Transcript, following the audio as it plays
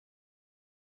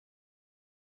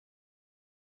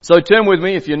So turn with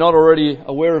me, if you're not already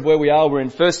aware of where we are. We're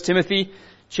in 1 Timothy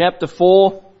chapter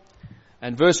 4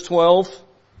 and verse 12,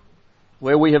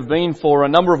 where we have been for a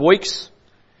number of weeks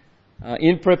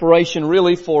in preparation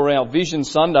really for our Vision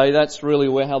Sunday. That's really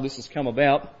how this has come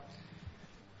about.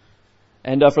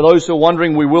 And for those who are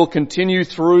wondering, we will continue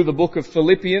through the book of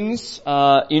Philippians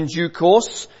in due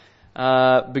course,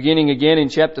 beginning again in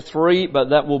chapter 3, but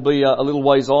that will be a little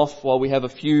ways off while we have a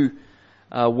few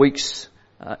weeks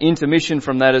intermission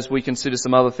from that as we consider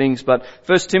some other things. But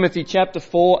 1 Timothy chapter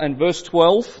 4 and verse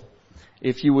 12,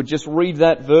 if you would just read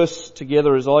that verse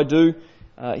together as I do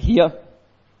here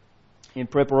in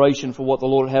preparation for what the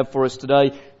Lord would have for us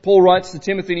today. Paul writes to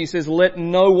Timothy and he says, "Let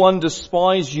no one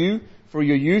despise you for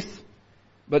your youth,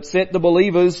 but set the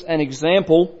believers an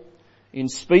example in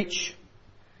speech,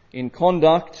 in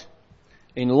conduct,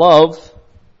 in love,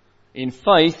 in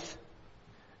faith,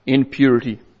 in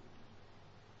purity."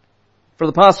 For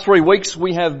the past 3 weeks,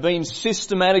 we have been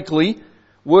systematically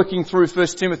working through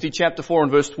 1 Timothy chapter 4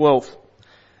 and verse 12.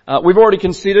 We've already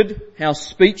considered how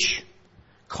speech,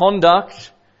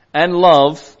 conduct, and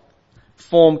love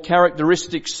form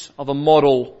characteristics of a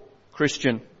model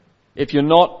Christian. If you're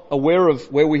not aware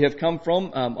of where we have come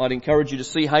from, I'd encourage you to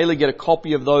see Haley, get a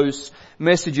copy of those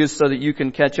messages so that you can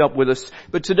catch up with us.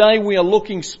 But today we are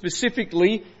looking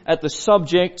specifically at the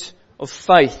subject of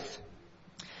faith,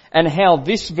 and how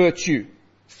this virtue,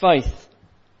 faith,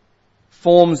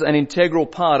 forms an integral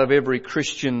part of every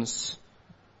Christian's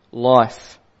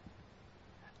life.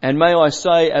 And may I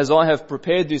say, as I have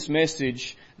prepared this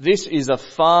message, this is a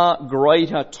far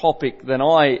greater topic than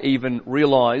I even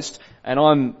realised, and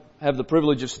I have the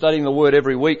privilege of studying the Word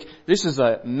every week. This is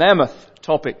a mammoth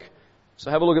topic.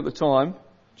 So have a look at the time,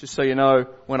 just so you know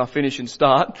when I finish and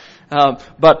start.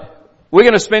 But we're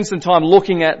going to spend some time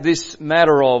looking at this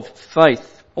matter of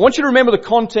faith. I want you to remember the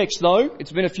context though.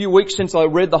 It's been a few weeks since I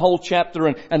read the whole chapter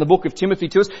and the book of Timothy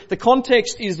to us. The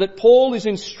context is that Paul is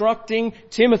instructing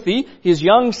Timothy, his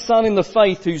young son in the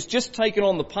faith, who's just taken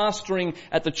on the pastoring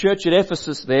at the church at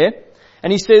Ephesus there.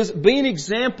 And he says, be an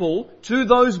example to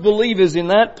those believers in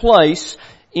that place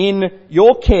in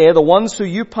your care, the ones who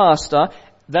you pastor,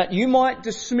 that you might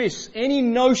dismiss any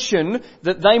notion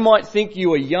that they might think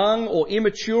you are young or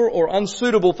immature or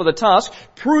unsuitable for the task.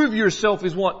 Prove yourself,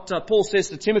 is what Paul says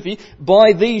to Timothy,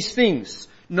 by these things.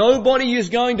 Nobody is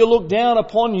going to look down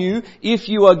upon you if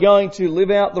you are going to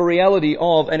live out the reality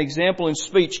of an example in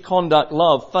speech, conduct,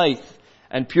 love, faith,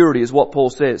 and purity, is what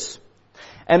Paul says.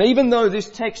 And even though this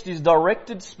text is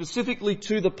directed specifically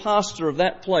to the pastor of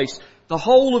that place, the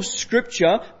whole of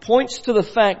Scripture points to the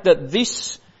fact that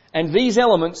this and these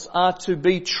elements are to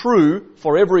be true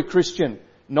for every Christian,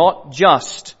 not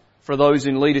just for those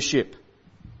in leadership.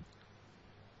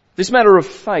 This matter of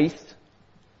faith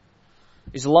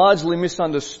is largely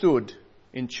misunderstood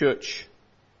in church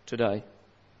today.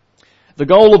 The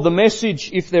goal of the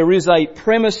message, if there is a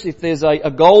premise, if there's a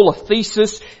goal, a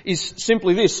thesis, is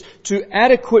simply this: to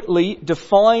adequately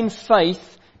define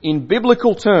faith in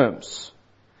biblical terms,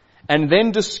 and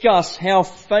then discuss how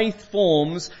faith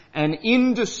forms an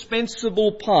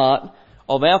indispensable part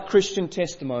of our Christian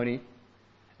testimony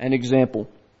and example.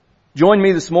 Join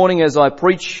me this morning as I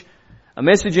preach a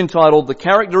message entitled The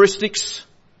Characteristics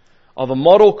of a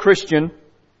Model Christian,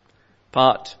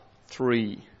 Part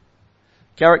 3.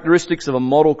 Characteristics of a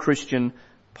Model Christian,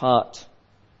 Part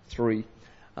 3.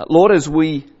 Lord, as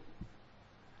we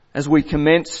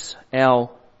commence our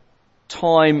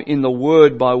time in the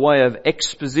Word by way of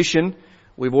exposition,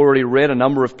 we've already read a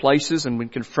number of places and been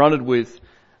confronted with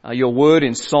your Word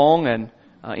in song and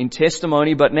in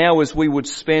testimony, but now as we would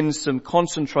spend some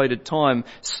concentrated time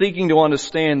seeking to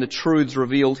understand the truths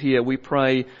revealed here, we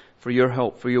pray for your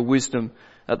help, for your wisdom,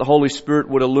 that the Holy Spirit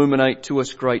would illuminate to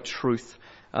us great truth.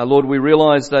 Lord, we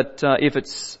realize that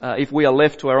if we are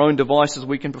left to our own devices,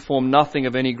 we can perform nothing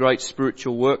of any great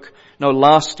spiritual work, no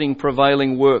lasting,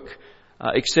 prevailing work,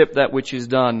 except that which is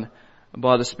done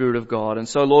by the Spirit of God. And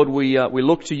so, Lord, we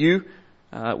look to you,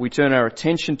 we turn our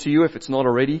attention to you if it's not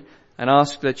already, and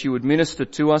ask that you would minister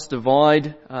to us,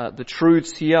 divide the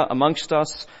truths here amongst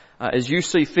us as you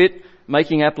see fit,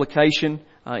 making application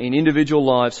in individual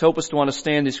lives. Help us to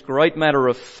understand this great matter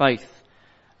of faith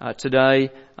today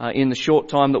in the short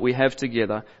time that we have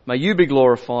together. May you be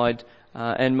glorified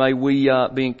and may we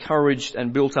be encouraged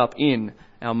and built up in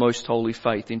our most holy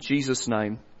faith. In Jesus'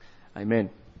 name, amen.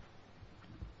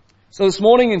 So this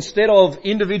morning, instead of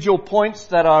individual points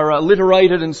that are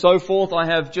alliterated and so forth, I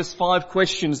have just 5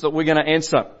 questions that we're going to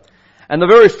answer. And the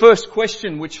very first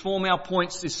question which form our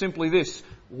points is simply this: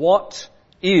 what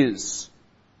is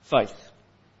faith?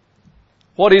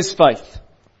 What is faith?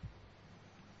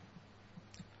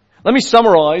 Let me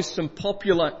summarize some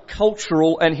popular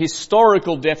cultural and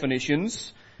historical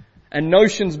definitions and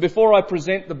notions before I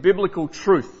present the biblical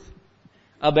truth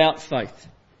about faith.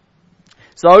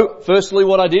 So, firstly,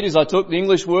 what I did is I took the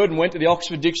English word and went to the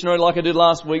Oxford Dictionary like I did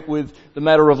last week with the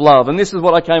matter of love. And this is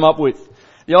what I came up with.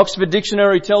 The Oxford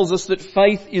Dictionary tells us that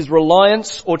faith is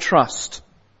reliance or trust.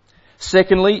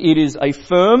 Secondly, it is a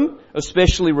firm,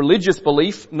 especially religious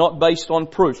belief, not based on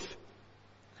proof.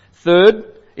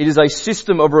 Third, it is a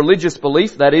system of religious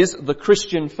belief, that is, the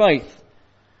Christian faith.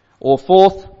 Or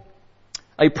fourth,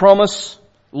 a promise,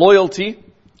 loyalty,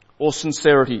 or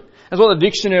sincerity. That's what the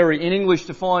dictionary in English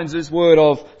defines this word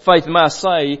of faith. I must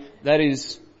say that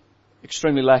is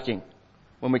extremely lacking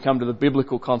when we come to the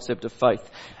biblical concept of faith.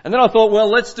 And then I thought, well,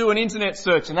 let's do an internet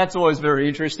search, and that's always very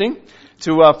interesting,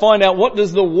 to find out what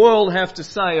does the world have to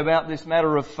say about this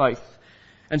matter of faith.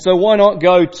 And so why not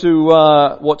go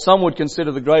to what some would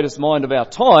consider the greatest mind of our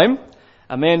time,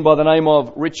 a man by the name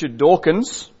of Richard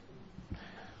Dawkins.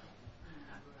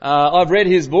 I've read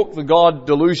his book, The God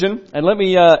Delusion, and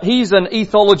he's an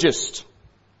ethologist.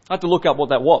 I had to look up what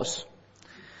that was.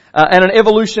 And an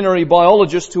evolutionary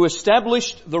biologist who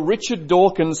established the Richard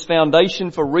Dawkins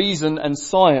Foundation for Reason and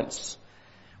Science,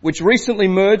 which recently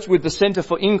merged with the Centre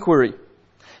for Inquiry.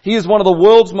 He is one of the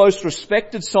world's most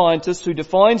respected scientists who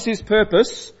defines his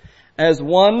purpose as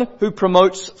one who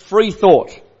promotes free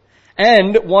thought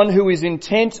and one who is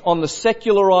intent on the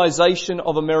secularization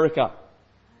of America.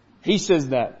 He says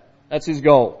that. That's his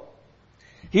goal.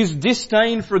 His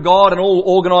disdain for God and all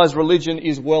organized religion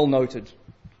is well noted.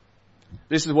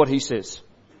 This is what he says.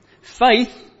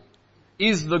 Faith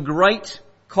is the great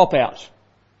cop-out,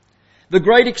 the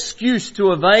great excuse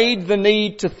to evade the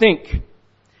need to think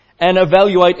and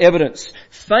evaluate evidence.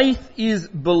 Faith is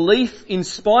belief in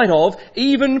spite of,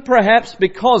 even perhaps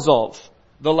because of,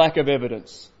 the lack of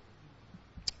evidence.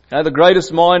 Now, the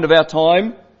greatest mind of our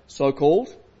time,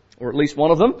 so-called, or at least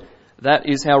one of them, that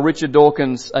is how Richard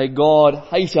Dawkins, a God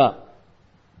hater,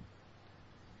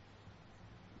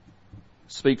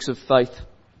 speaks of faith.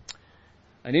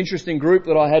 An interesting group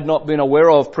that I had not been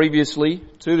aware of previously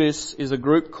to this is a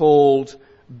group called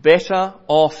Better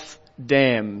Off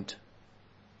Damned.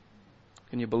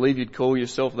 Can you believe you'd call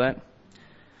yourself that?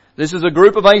 This is a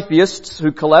group of atheists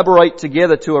who collaborate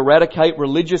together to eradicate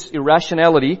religious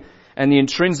irrationality and the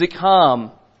intrinsic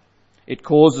harm it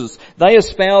causes. They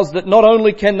espouse that not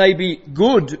only can they be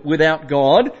good without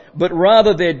God, but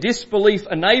rather their disbelief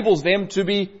enables them to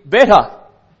be better,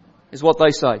 is what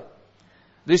they say.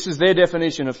 This is their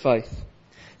definition of faith.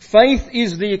 Faith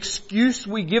is the excuse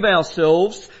we give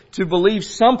ourselves to believe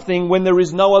something when there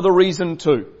is no other reason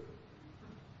to.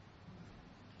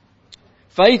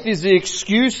 Faith is the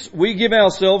excuse we give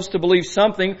ourselves to believe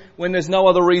something when there's no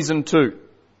other reason to.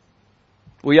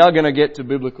 We are going to get to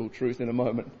biblical truth in a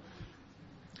moment.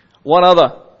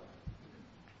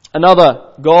 Another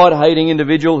God-hating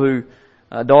individual who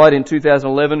died in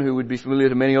 2011, who would be familiar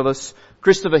to many of us,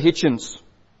 Christopher Hitchens,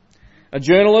 a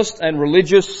journalist and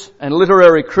religious and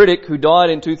literary critic who died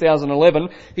in 2011.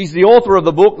 He's the author of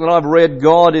the book that I've read,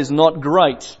 God is Not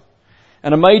Great,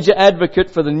 and a major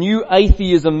advocate for the new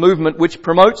atheism movement, which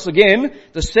promotes, again,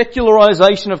 the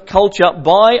secularization of culture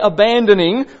by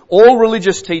abandoning all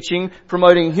religious teaching,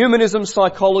 promoting humanism,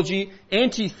 psychology,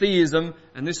 anti-theism,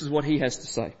 and this is what he has to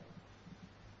say.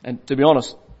 And to be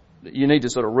honest, you need to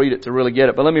sort of read it to really get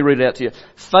it, but let me read it out to you.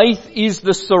 Faith is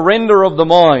the surrender of the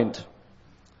mind.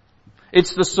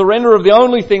 It's the surrender of the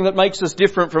only thing that makes us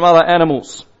different from other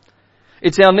animals.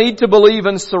 It's our need to believe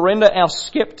and surrender our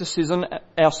skepticism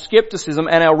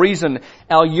and our reason,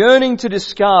 our yearning to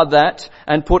discard that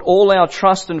and put all our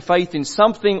trust and faith in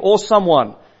something or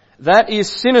someone. That is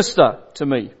sinister to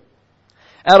me.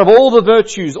 Out of all the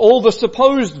virtues, all the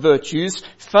supposed virtues,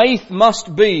 faith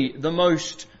must be the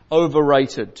most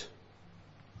overrated.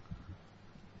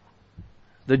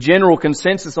 The general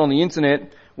consensus on the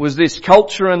internet was this: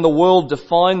 culture and the world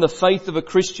define the faith of a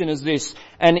Christian as this: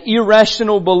 an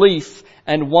irrational belief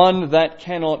and one that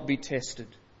cannot be tested.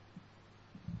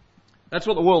 That's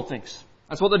what the world thinks.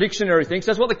 That's what the dictionary thinks.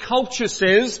 That's what the culture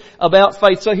says about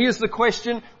faith. So here's the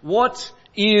question: what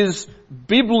is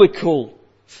biblical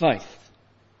faith?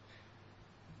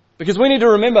 Because we need to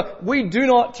remember, we do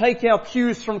not take our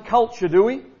cues from culture, do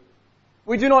we?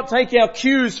 We do not take our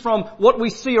cues from what we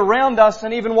see around us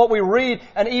and even what we read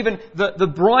and even the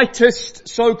brightest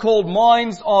so-called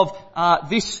minds of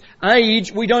this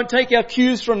age. We don't take our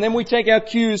cues from them. We take our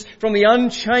cues from the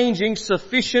unchanging,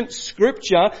 sufficient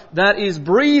Scripture that is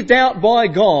breathed out by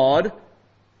God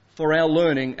for our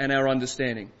learning and our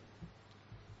understanding.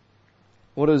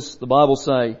 What does the Bible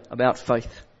say about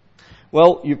faith?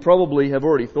 Well, you probably have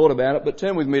already thought about it, but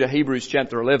turn with me to Hebrews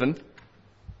chapter 11,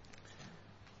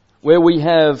 where we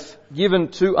have given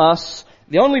to us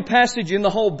the only passage in the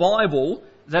whole Bible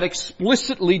that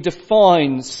explicitly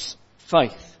defines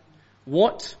faith.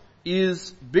 What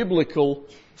is biblical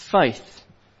faith?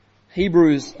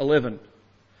 Hebrews 11,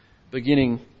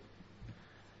 beginning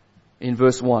in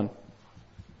verse 1.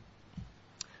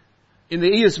 In the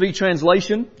ESV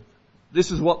translation,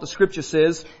 this is what the scripture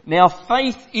says: "Now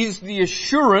faith is the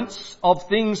assurance of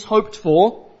things hoped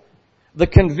for, the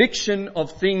conviction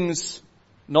of things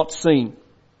not seen."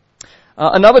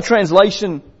 Another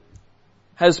translation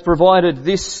has provided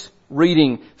this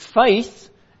reading: "Faith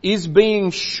is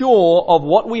being sure of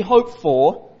what we hope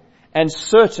for and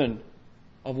certain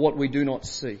of what we do not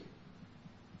see."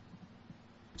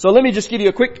 So let me just give you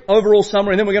a quick overall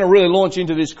summary, and then we're going to really launch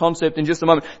into this concept in just a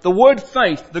moment. The word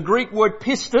faith, the Greek word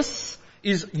pistis,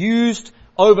 is used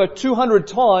over 200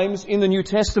 times in the New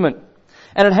Testament.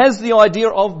 And it has the idea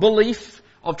of belief,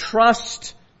 of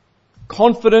trust,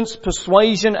 confidence,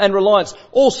 persuasion and reliance.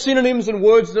 All synonyms and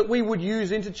words that we would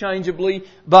use interchangeably,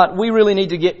 but we really need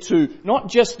to get to not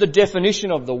just the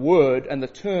definition of the word and the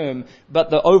term, but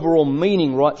the overall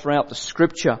meaning right throughout the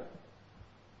scripture.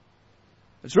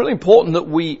 It's really important that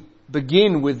we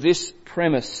begin with this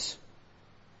premise.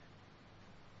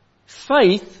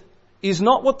 Faith is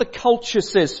not what the culture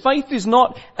says. Faith is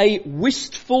not a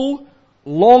wistful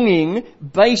longing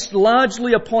based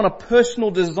largely upon a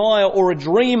personal desire or a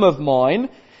dream of mine.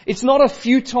 It's not a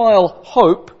futile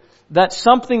hope that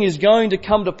something is going to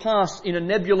come to pass in a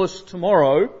nebulous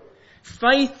tomorrow.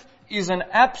 Faith is an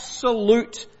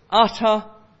absolute, utter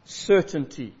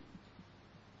certainty,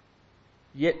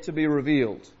 yet to be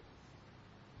revealed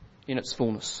in its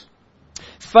fullness.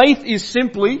 Faith is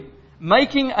simply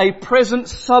making a present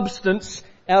substance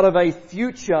out of a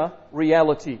future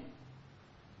reality.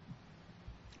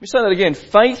 Let me say that again.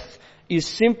 Faith is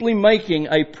simply making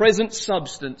a present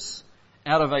substance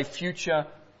out of a future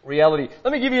reality.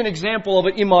 Let me give you an example of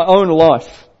it in my own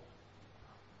life.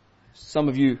 Some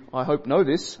of you, I hope, know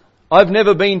this. I've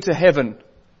never been to heaven.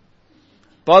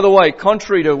 By the way,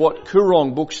 contrary to what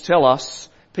Kurong books tell us,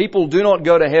 people do not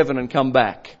go to heaven and come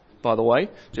back, by the way,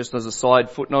 just as a side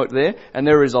footnote there. And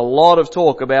there is a lot of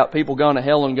talk about people going to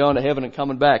hell and going to heaven and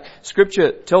coming back.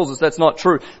 Scripture tells us that's not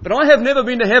true. But I have never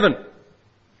been to heaven.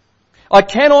 I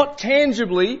cannot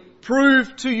tangibly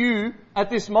prove to you at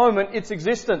this moment its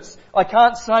existence. I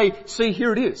can't say, see,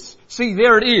 here it is. See,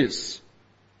 there it is.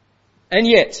 And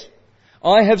yet,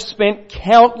 I have spent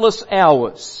countless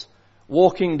hours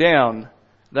walking down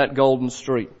that golden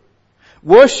street,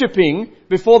 worshipping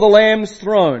before the Lamb's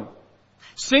throne,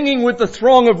 singing with the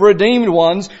throng of redeemed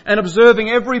ones, and observing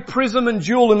every prism and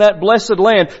jewel in that blessed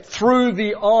land through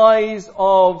the eyes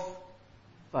of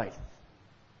faith.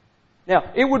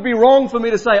 Now, it would be wrong for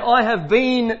me to say, I have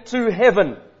been to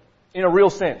heaven in a real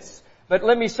sense. But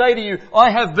let me say to you, I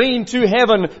have been to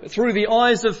heaven through the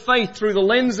eyes of faith, through the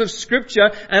lens of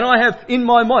Scripture, and I have, in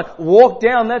my mind, walked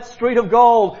down that street of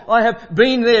gold. I have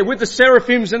been there with the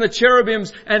seraphims and the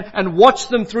cherubims and watched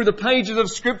them through the pages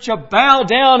of Scripture bow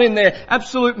down in their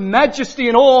absolute majesty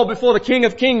and awe before the King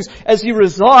of Kings as He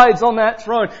resides on that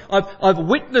throne. I've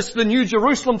witnessed the New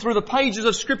Jerusalem through the pages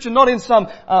of Scripture, not in some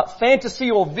fantasy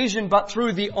or vision, but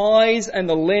through the eyes and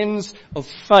the lens of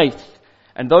faith.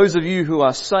 And those of you who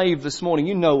are saved this morning,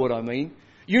 you know what I mean.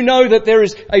 You know that there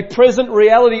is a present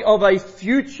reality of a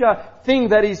future thing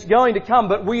that is going to come,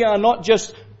 but we are not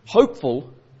just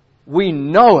hopeful, we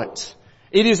know it.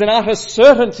 It is an utter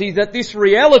certainty that this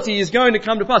reality is going to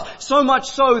come to pass, so much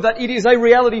so that it is a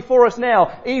reality for us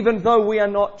now, even though we are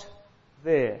not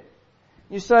there.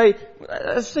 You say,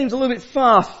 that seems a little bit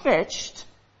far-fetched.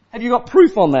 Have you got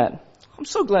proof on that? I'm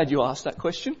so glad you asked that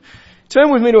question. Turn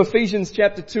with me to Ephesians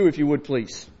chapter 2, if you would,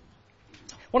 please.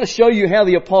 I want to show you how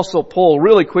the Apostle Paul,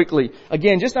 really quickly,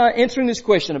 again, just answering this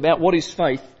question about what is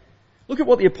faith. Look at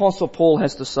what the Apostle Paul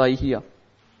has to say here.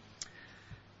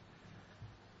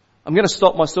 I'm going to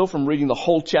stop myself from reading the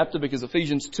whole chapter because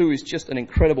Ephesians 2 is just an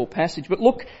incredible passage. But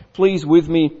look, please, with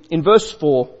me in verse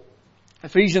 4.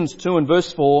 Ephesians 2 and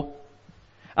verse 4.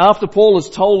 After Paul has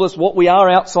told us what we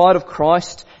are outside of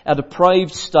Christ, our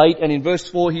depraved state, and in verse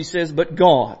 4 he says, "But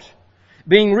God,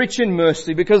 being rich in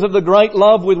mercy, because of the great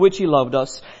love with which He loved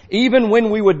us, even when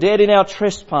we were dead in our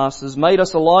trespasses, made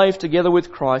us alive together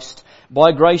with Christ.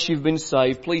 By grace you've been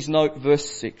saved." Please note verse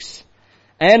 6.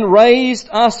 "And raised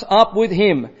us up with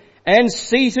Him, and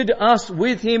seated us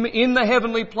with Him in the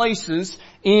heavenly places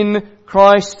in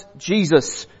Christ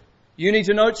Jesus." You need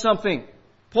to note something.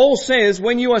 Paul says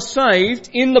when you are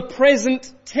saved, in the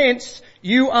present tense,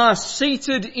 you are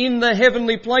seated in the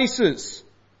heavenly places.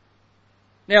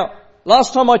 Now,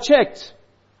 last time I checked,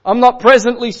 I'm not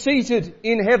presently seated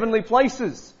in heavenly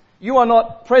places. You are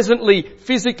not presently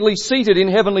physically seated in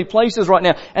heavenly places right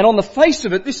now. And on the face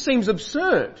of it, this seems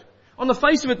absurd. On the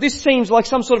face of it, this seems like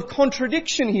some sort of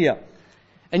contradiction here.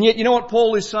 And yet, you know what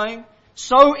Paul is saying?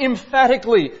 So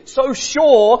emphatically, so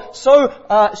sure, so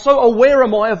aware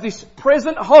am I of this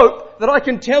present hope that I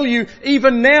can tell you,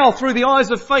 even now through the eyes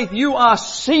of faith, you are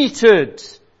seated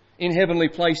in heavenly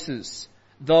places,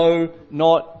 though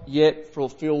not yet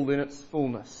fulfilled in its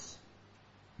fullness.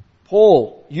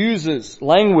 Paul uses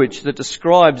language that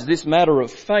describes this matter of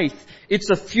faith. It's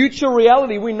a future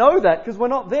reality. We know that because we're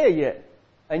not there yet.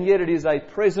 And yet it is a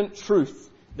present truth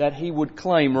that he would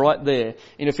claim right there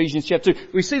in Ephesians chapter 2.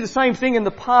 We see the same thing in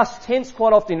the past tense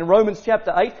quite often in Romans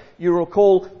chapter 8. You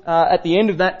recall at the end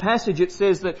of that passage it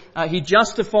says that he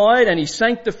justified and he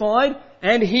sanctified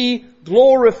and he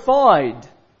glorified.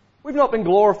 We've not been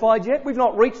glorified yet. We've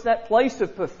not reached that place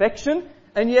of perfection.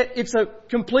 And yet it's a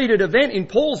completed event in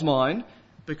Paul's mind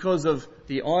because of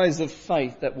the eyes of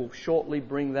faith that will shortly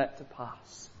bring that to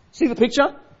pass. See the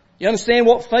picture? You understand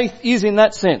what faith is in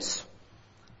that sense?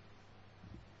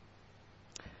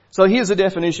 So here's a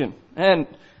definition. And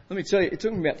let me tell you, it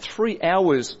took me about 3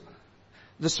 hours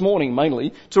this morning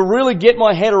mainly to really get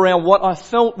my head around what I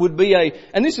felt would be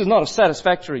and this is not a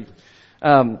satisfactory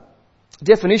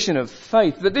definition of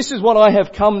faith, but this is what I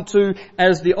have come to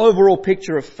as the overall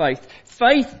picture of faith.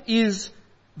 Faith is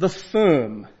the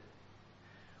firm,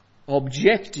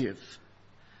 objective,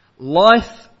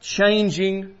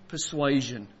 life-changing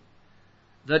persuasion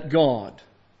that God,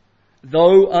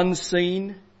 though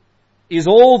unseen, is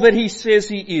all that He says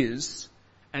He is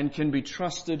and can be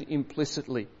trusted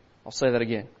implicitly. I'll say that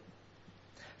again.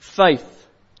 Faith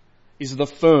is the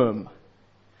firm,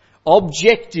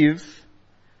 objective,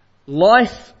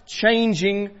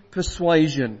 life-changing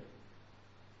persuasion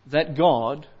that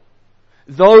God,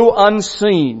 though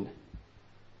unseen,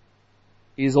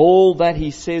 is all that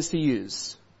He says He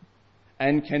is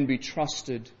and can be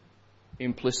trusted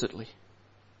implicitly.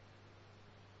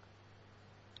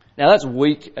 Now that's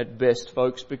weak at best,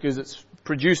 folks, because it's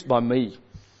produced by me.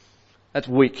 That's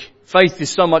weak. Faith is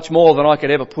so much more than I could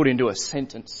ever put into a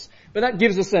sentence. But that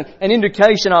gives us an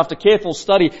indication after careful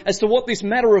study as to what this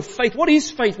matter of faith, what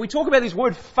is faith? We talk about this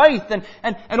word faith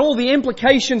and all the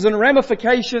implications and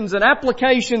ramifications and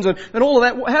applications and all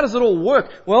of that. How does it all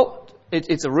work? Well,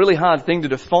 it's a really hard thing to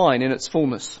define in its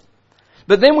fullness.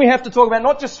 But then we have to talk about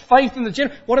not just faith in the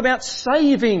general, what about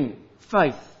saving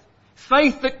faith?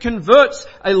 Faith that converts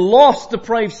a lost,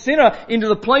 depraved sinner into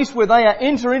the place where they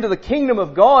enter into the kingdom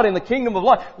of God, in the kingdom of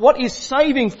life. What is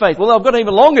saving faith? Well, I've got an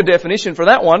even longer definition for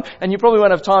that one, and you probably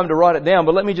won't have time to write it down,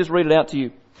 but let me just read it out to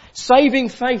you. Saving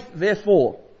faith,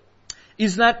 therefore,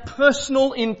 is that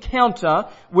personal encounter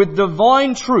with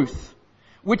divine truth,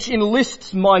 which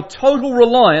enlists my total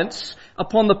reliance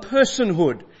upon the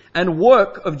personhood and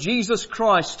work of Jesus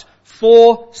Christ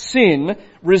for sin,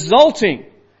 resulting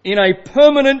in a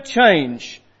permanent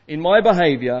change in my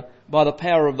behaviour by the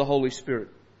power of the Holy Spirit.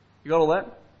 You got all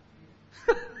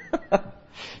that?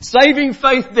 Saving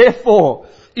faith, therefore,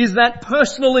 is that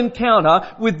personal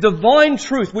encounter with divine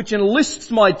truth which enlists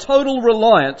my total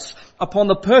reliance upon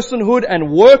the personhood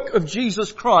and work of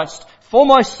Jesus Christ for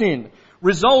my sin,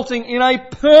 resulting in a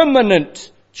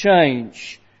permanent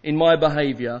change in my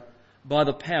behaviour by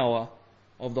the power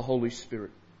of the Holy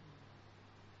Spirit.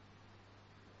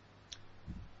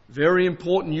 Very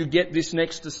important you get this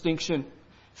next distinction.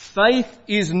 Faith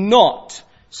is not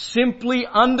simply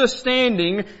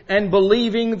understanding and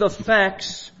believing the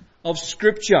facts of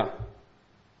Scripture.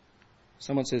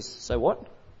 Someone says, say what?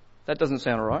 That doesn't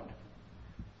sound right.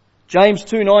 James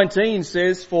 2:19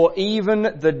 says, for even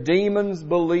the demons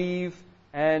believe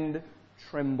and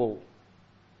tremble.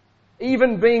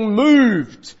 Even being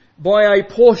moved by a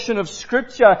portion of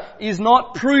Scripture is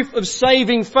not proof of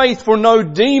saving faith, for no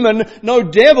demon, no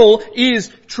devil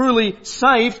is truly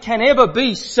saved, can ever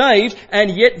be saved,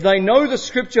 and yet they know the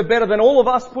Scripture better than all of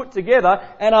us put together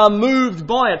and are moved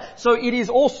by it. So it is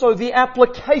also the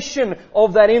application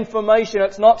of that information.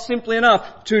 It's not simply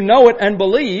enough to know it and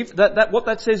believe that what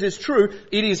that says is true.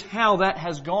 It is how that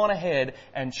has gone ahead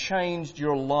and changed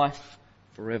your life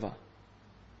forever.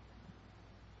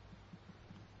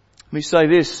 Let me say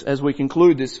this as we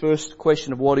conclude this first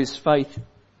question of what is faith.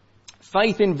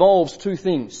 Faith involves two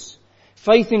things.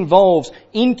 Faith involves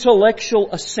intellectual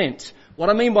assent. What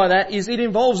I mean by that is it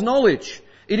involves knowledge.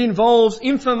 It involves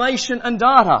information and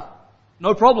data.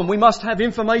 No problem, we must have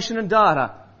information and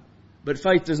data. But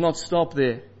faith does not stop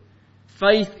there.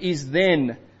 Faith is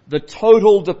then the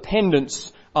total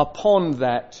dependence upon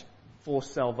that for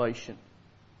salvation.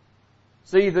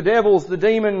 See, the devils, the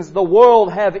demons, the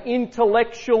world have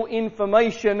intellectual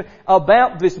information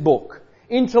about this book.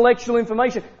 Intellectual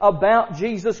information about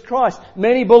Jesus Christ.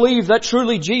 Many believe that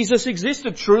truly Jesus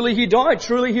existed, truly He died,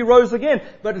 truly He rose again.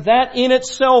 But that in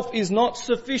itself is not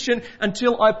sufficient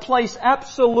until I place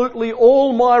absolutely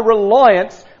all my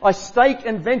reliance, I stake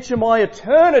and venture my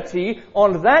eternity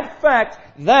on that fact.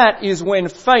 That is when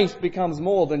faith becomes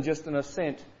more than just an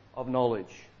assent of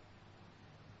knowledge.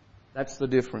 That's the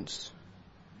difference.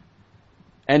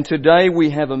 And today we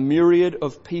have a myriad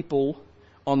of people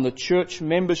on the church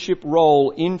membership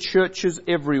roll in churches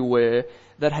everywhere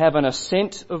that have an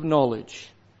assent of knowledge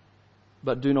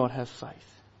but do not have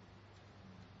faith.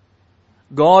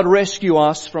 God rescue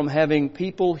us from having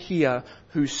people here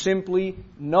who simply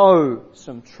know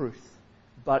some truth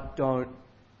but don't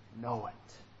know it.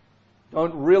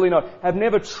 Don't really know. Have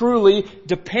never truly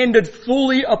depended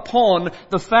fully upon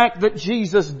the fact that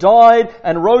Jesus died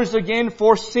and rose again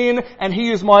for sin and He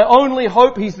is my only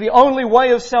hope. He's the only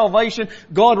way of salvation.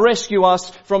 God rescue us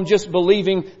from just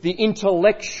believing the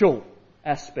intellectual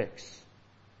aspects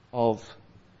of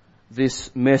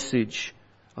this message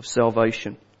of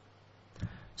salvation.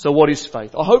 So what is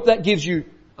faith? I hope that gives you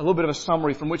a little bit of a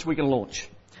summary from which we can launch.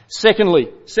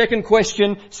 Secondly, second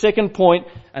question, second point,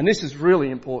 and this is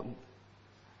really important.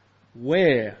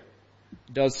 Where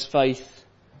does faith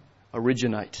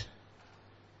originate?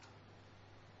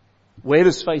 Where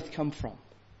does faith come from?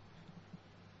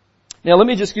 Now let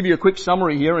me just give you a quick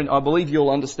summary here, and I believe you'll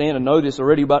understand and know this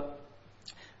already, but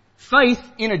faith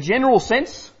in a general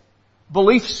sense,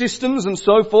 belief systems and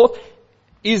so forth,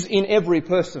 is in every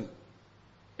person.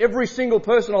 Every single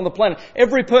person on the planet,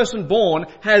 every person born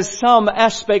has some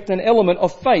aspect and element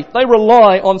of faith. They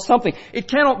rely on something. It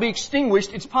cannot be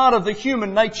extinguished. It's part of the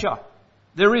human nature.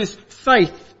 There is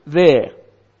faith there.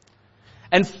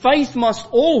 And faith must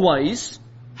always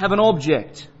have an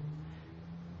object.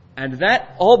 And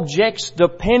that object's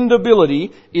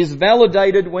dependability is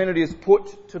validated when it is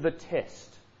put to the test.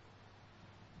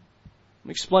 Let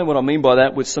me explain what I mean by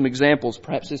that with some examples.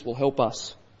 Perhaps this will help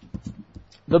us.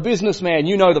 The businessman,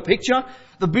 you know the picture.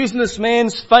 The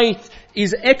businessman's faith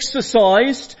is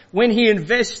exercised when he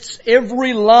invests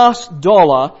every last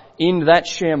dollar in that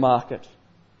share market.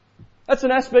 That's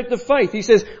an aspect of faith. He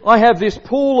says, I have this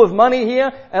pool of money here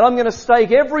and I'm going to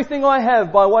stake everything I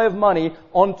have by way of money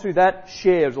onto that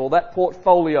shares or that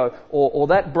portfolio or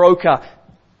that broker.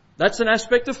 That's an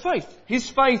aspect of faith. His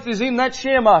faith is in that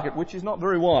share market, which is not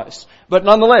very wise. But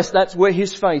nonetheless, that's where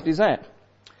his faith is at.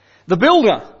 The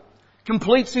builder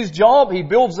completes his job. He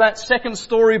builds that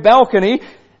second-story balcony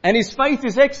and his faith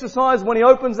is exercised when he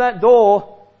opens that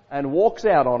door and walks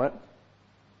out on it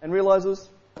and realizes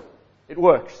it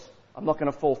works. I'm not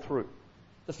going to fall through.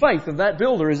 The faith of that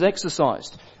builder is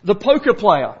exercised. The poker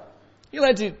player. You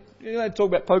allowed to talk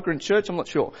about poker in church? I'm not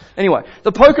sure. Anyway,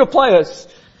 the poker player's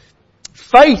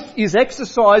faith is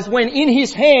exercised when in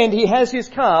his hand he has his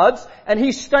cards and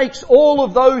he stakes all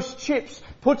of those chips,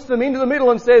 puts them into the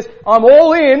middle and says, I'm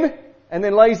all in, and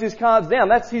then lays his cards down.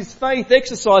 That's his faith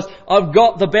exercise. I've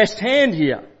got the best hand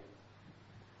here.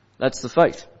 That's the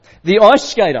faith. The ice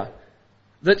skater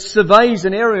that surveys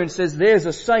an area and says, there's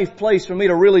a safe place for me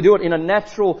to really do it in a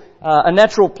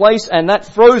natural place, and that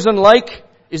frozen lake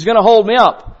is going to hold me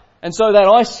up. And so that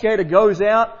ice skater goes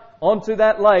out onto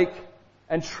that lake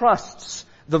and trusts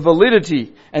the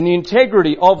validity and the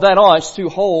integrity of that ice to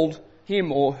hold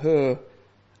him or her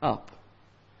up.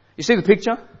 You see the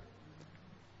picture?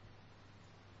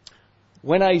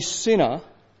 When a sinner,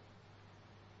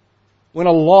 when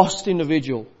a lost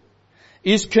individual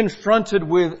is confronted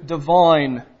with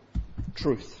divine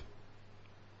truth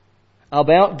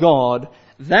about God,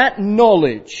 that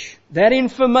knowledge, that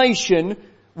information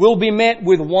will be met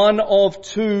with one of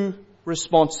two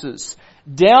responses.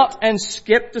 Doubt and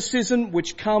skepticism,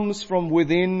 which comes from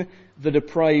within the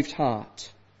depraved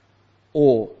heart.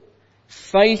 Or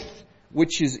faith,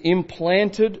 which is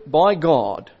implanted by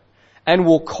God and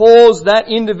will cause that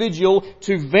individual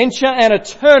to venture an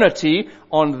eternity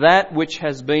on that which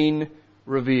has been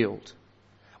revealed.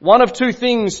 One of two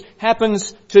things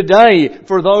happens today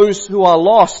for those who are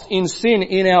lost in sin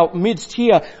in our midst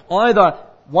here. Either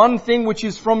one thing which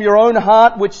is from your own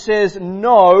heart which says,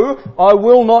 no, I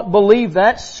will not believe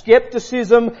that.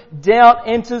 Skepticism, doubt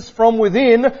enters from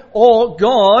within. Or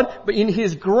God, but in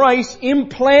His grace,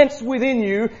 implants within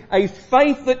you a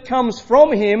faith that comes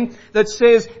from Him that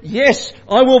says, yes,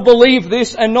 I will believe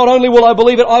this, and not only will I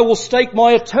believe it, I will stake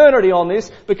my eternity on this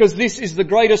because this is the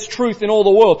greatest truth in all the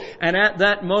world. And at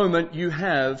that moment you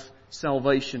have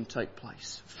salvation take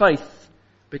place. Faith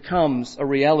becomes a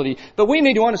reality. But we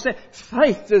need to understand,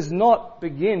 faith does not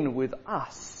begin with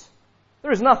us.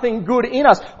 There is nothing good in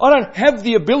us. I don't have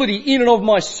the ability in and of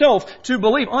myself to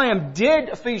believe. I am dead,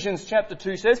 Ephesians chapter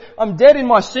 2 says. I'm dead in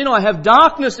my sin. I have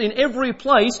darkness in every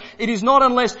place. It is not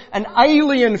unless an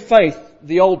alien faith,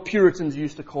 the old Puritans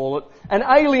used to call it, an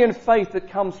alien faith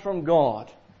that comes from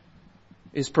God,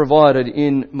 is provided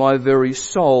in my very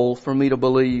soul for me to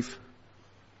believe.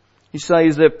 You say,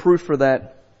 is there proof for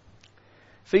that?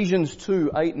 Ephesians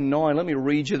 2, 8 and 9. Let me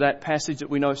read you that passage that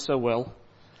we know so well.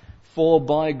 For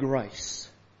by grace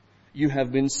you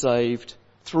have been saved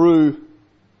through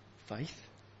faith,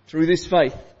 through this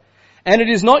faith. And it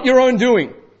is not your own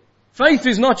doing. Faith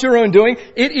is not your own doing.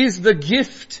 It is the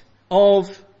gift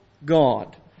of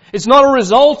God. It's not a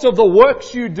result of the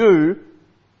works you do,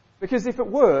 because if it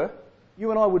were,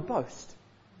 you and I would boast,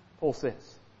 Paul says.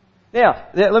 Now,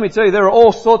 let me tell you, there are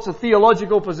all sorts of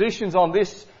theological positions on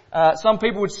this. Some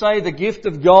people would say the gift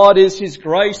of God is His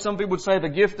grace. Some people would say the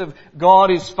gift of God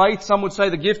is faith. Some would say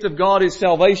the gift of God is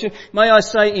salvation. May I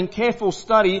say in careful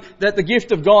study that the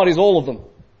gift of God is all of them.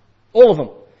 All of them.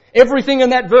 Everything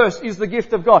in that verse is the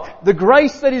gift of God. The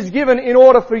grace that is given in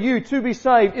order for you to be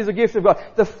saved is a gift of God.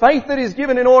 The faith that is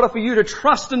given in order for you to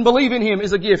trust and believe in Him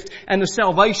is a gift. And the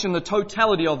salvation, the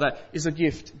totality of that, is a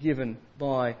gift given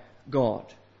by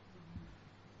God.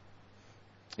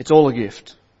 It's all a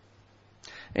gift.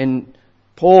 And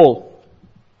Paul,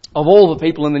 of all the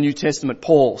people in the New Testament,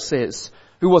 Paul says,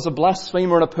 who was a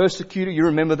blasphemer and a persecutor, you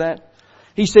remember that?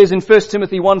 He says in 1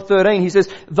 Timothy 1:13, he says,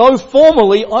 though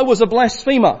formerly I was a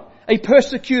blasphemer, a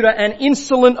persecutor, an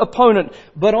insolent opponent,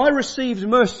 but I received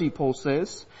mercy, Paul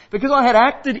says, because I had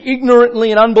acted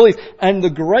ignorantly in unbelief, and the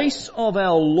grace of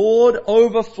our Lord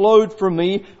overflowed from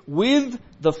me with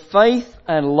the faith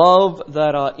and love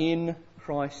that are in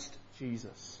Christ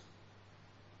Jesus.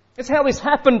 That's how this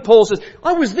happened, Paul says.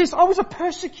 I was a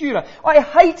persecutor. I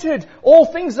hated all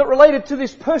things that related to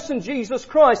this person, Jesus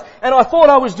Christ. And I thought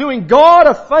I was doing God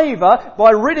a favour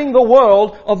by ridding the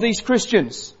world of these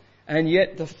Christians. And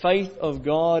yet the faith of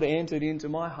God entered into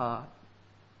my heart.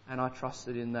 And I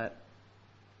trusted in that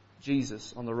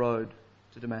Jesus on the road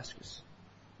to Damascus.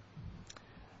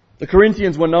 The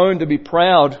Corinthians were known to be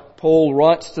proud. Paul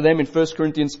writes to them in 1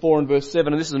 Corinthians 4 and verse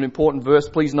 7. And this is an important verse.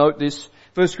 Please note this.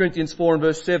 1 Corinthians 4 and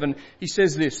verse 7, he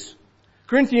says this,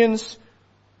 Corinthians,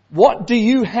 what do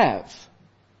you have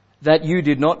that you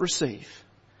did not receive?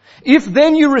 If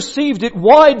then you received it,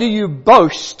 why do you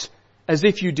boast as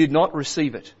if you did not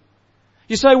receive it?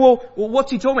 You say, well,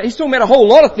 what's he talking about? He's talking about a whole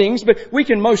lot of things, but we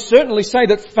can most certainly say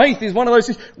that faith is one of those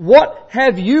things. What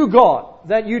have you got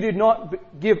that you did not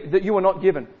give, that you were not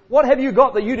given? What have you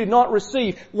got that you did not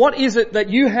receive? What is it that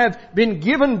you have been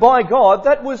given by God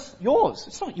that was yours?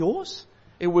 It's not yours.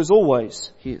 It was always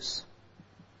His.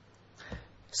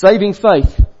 Saving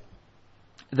faith,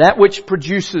 that which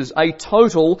produces a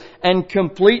total and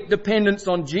complete dependence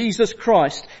on Jesus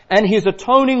Christ and His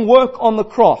atoning work on the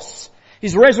cross,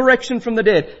 His resurrection from the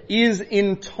dead, is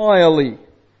entirely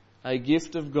a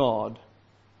gift of God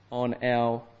on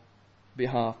our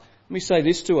behalf. Let me say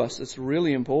this to us, it's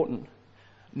really important.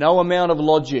 No amount of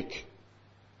logic,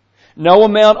 no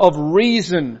amount of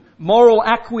reason, moral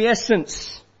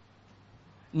acquiescence,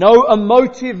 no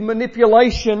emotive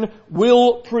manipulation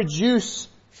will produce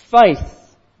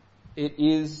faith. It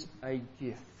is a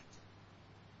gift.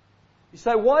 You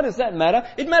say, why does that matter?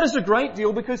 It matters a great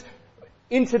deal because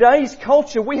in today's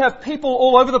culture we have people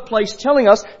all over the place telling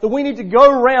us that we need to go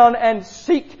around and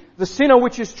seek the sinner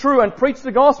which is true and preach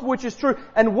the gospel which is true,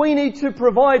 and we need to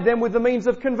provide them with the means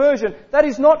of conversion. That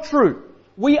is not true.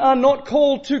 We are not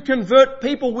called to convert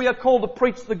people, we are called to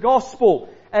preach the gospel.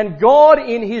 And God,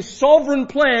 in His sovereign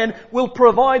plan, will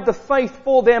provide the faith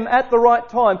for them at the right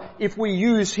time if we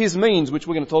use His means, which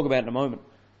we're going to talk about in a moment.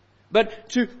 But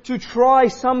to try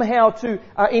somehow to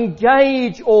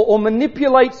engage or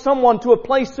manipulate someone to a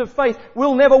place of faith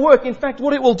will never work. In fact,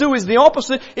 what it will do is the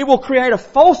opposite. It will create a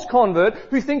false convert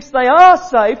who thinks they are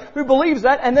saved, who believes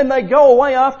that, and then they go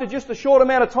away after just a short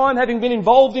amount of time having been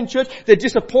involved in church. They're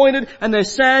disappointed and they're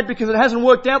sad because it hasn't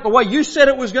worked out the way you said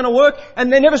it was going to work,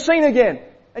 and they're never seen again.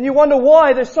 And you wonder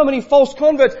why there's so many false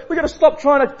converts. We've got to stop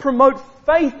trying to promote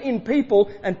faith in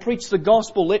people and preach the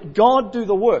gospel. Let God do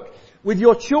the work. With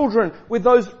your children, with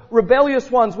those rebellious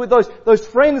ones, with those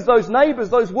friends, those neighbours,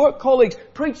 those work colleagues,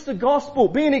 preach the gospel.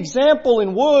 Be an example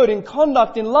in word, in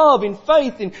conduct, in love, in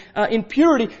faith, in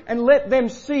purity, and let them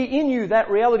see in you that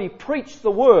reality. Preach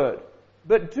the word.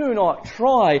 But do not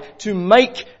try to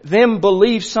make them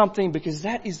believe something, because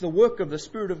that is the work of the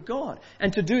Spirit of God.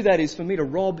 And to do that is for me to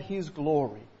rob His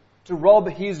glory, to rob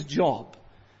His job.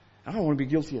 I don't want to be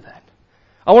guilty of that.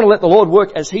 I want to let the Lord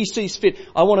work as He sees fit.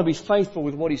 I want to be faithful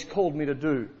with what He's called me to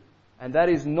do. And that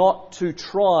is not to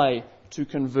try to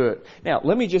convert. Now,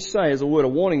 let me just say as a word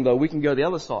of warning though, we can go the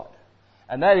other side.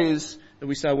 And that is that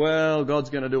we say, well, God's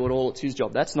going to do it all, it's His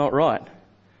job. That's not right.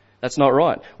 That's not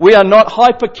right. We are not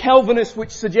hyper-Calvinists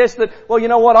which suggest that, well, you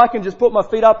know what, I can just put my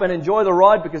feet up and enjoy the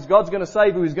ride because God's going to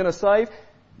save who He's going to save.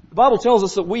 The Bible tells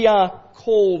us that we are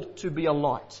called to be a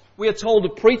light. We are told to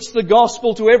preach the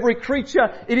gospel to every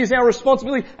creature. It is our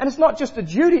responsibility. And it's not just a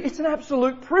duty, it's an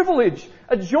absolute privilege.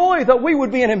 A joy that we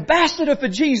would be an ambassador for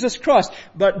Jesus Christ.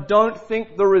 But don't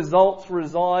think the results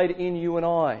reside in you and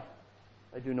I.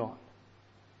 They do not.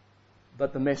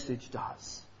 But the message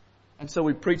does. And so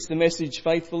we preach the message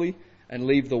faithfully and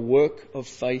leave the work of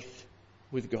faith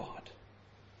with God.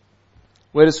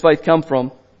 Where does faith come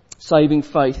from? Saving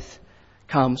faith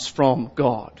comes from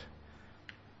God.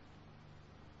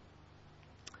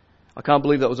 I can't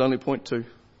believe that was only point 2.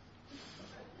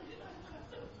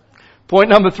 Point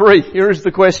number 3. Here is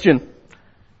the question.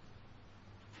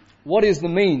 What is the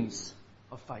means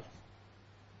of faith?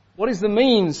 What is the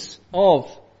means of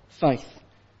faith?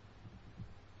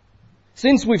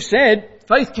 Since we've said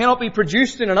faith cannot be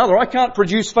produced in another, I can't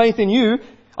produce faith in you,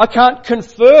 I can't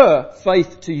confer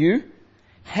faith to you,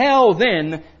 how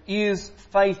then is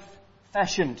faith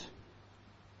fashioned?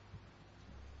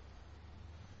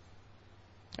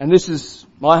 And this is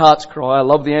my heart's cry. I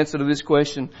love the answer to this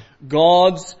question.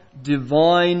 God's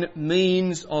divine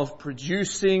means of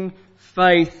producing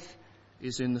faith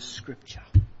is in the Scripture.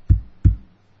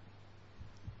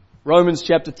 Romans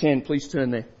chapter 10, please turn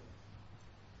there.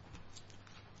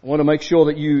 I want to make sure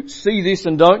that you see this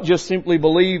and don't just simply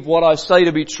believe what I say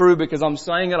to be true because I'm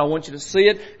saying it. I want you to see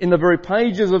it in the very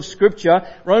pages of Scripture.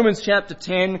 Romans chapter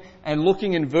 10 and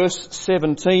looking in verse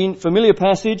 17. Familiar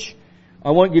passage.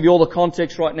 I won't give you all the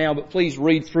context right now, but please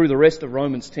read through the rest of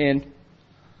Romans 10.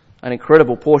 An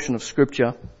incredible portion of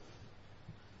Scripture.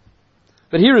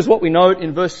 But here is what we note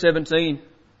in verse 17.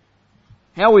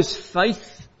 How is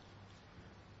faith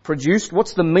produced?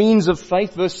 What's the means of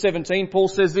faith? Verse 17, Paul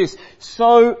says this,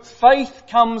 so faith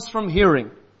comes from hearing,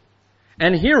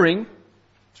 and hearing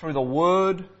through the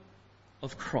word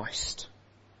of Christ.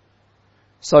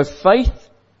 So faith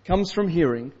comes from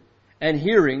hearing, and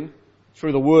hearing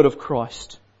through the word of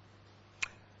Christ.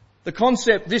 The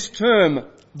concept, this term,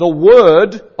 the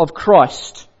word of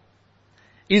Christ,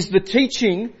 is the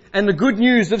teaching and the good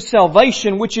news of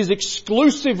salvation which is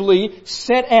exclusively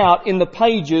set out in the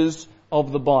pages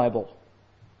of the Bible.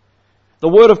 The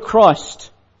word of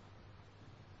Christ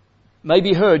may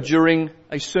be heard during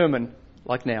a sermon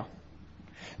like now.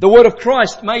 The word of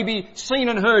Christ may be seen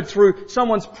and heard through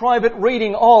someone's private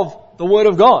reading of the Word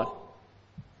of God.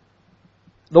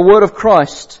 The word of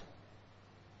Christ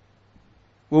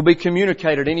will be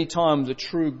communicated any time the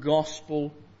true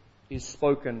gospel is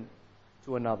spoken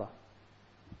to another.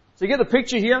 So you get the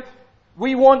picture here?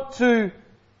 We want to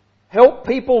help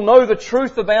people know the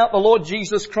truth about the Lord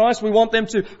Jesus Christ. We want them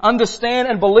to understand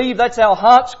and believe. That's our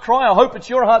heart's cry. I hope it's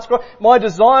your heart's cry. My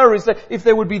desire is that if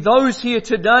there would be those here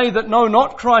today that know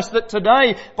not Christ, that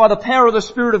today, by the power of the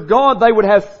Spirit of God, they would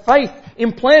have faith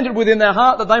implanted within their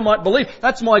heart that they might believe.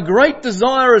 That's my great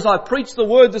desire as I preach the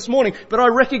Word this morning. But I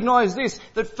recognize this,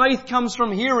 that faith comes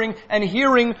from hearing, and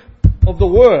hearing of the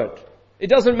Word. It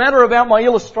doesn't matter about my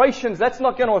illustrations. That's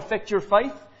not going to affect your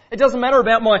faith. It doesn't matter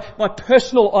about my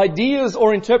personal ideas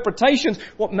or interpretations.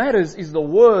 What matters is the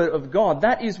Word of God.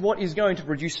 That is what is going to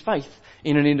produce faith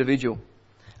in an individual.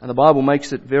 And the Bible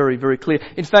makes it very, very clear.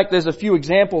 In fact, there's a few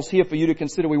examples here for you to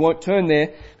consider. We won't turn there.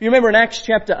 You remember in Acts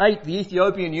chapter 8, the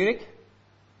Ethiopian eunuch?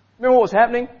 Remember what was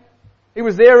happening? He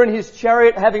was there in his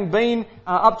chariot having been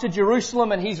up to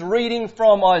Jerusalem, and he's reading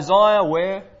from Isaiah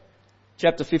where?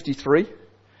 Chapter 53.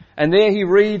 And there he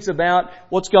reads about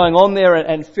what's going on there,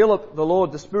 and Philip,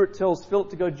 the Spirit tells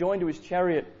Philip to go join to his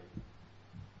chariot.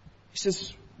 He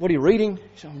says, what are you reading?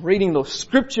 He says, I'm reading the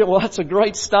Scripture. Well, that's a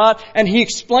great start. And he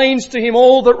explains to him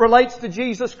all that relates to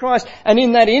Jesus Christ. And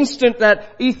in that instant,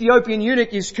 that Ethiopian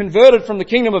eunuch is converted from the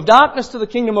kingdom of darkness to the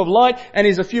kingdom of light, and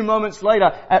is a few moments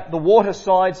later at the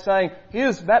waterside saying,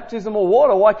 here's baptismal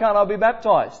water, why can't I be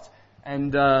baptized?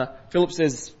 And Philip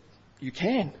says, you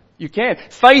can. You can.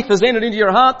 Faith has entered into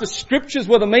your heart. The Scriptures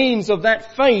were the means of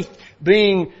that faith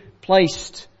being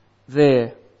placed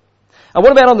there. And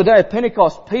what about on the day of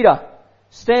Pentecost? Peter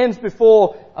stands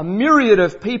before a myriad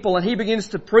of people and he begins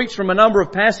to preach from a number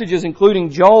of passages, including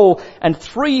Joel, and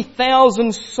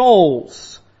 3,000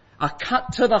 souls are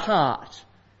cut to the heart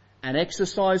and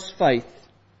exercise faith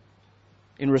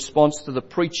in response to the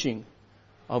preaching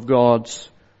of God's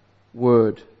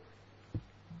Word.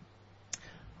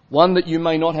 One that you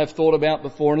may not have thought about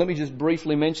before, and let me just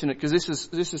briefly mention it because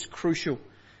this is crucial.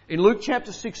 In Luke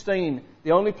chapter 16,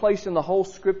 the only place in the whole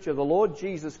Scripture, the Lord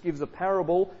Jesus gives a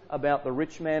parable about the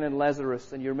rich man and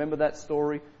Lazarus. And you remember that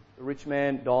story? The rich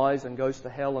man dies and goes to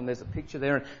hell, and there's a picture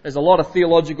there. And there's a lot of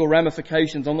theological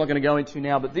ramifications I'm not going to go into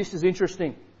now, but this is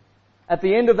interesting. At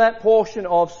the end of that portion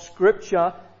of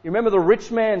Scripture, you remember the rich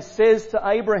man says to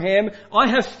Abraham, I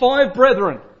have 5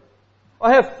 brethren.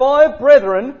 I have 5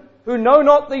 brethren who know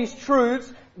not these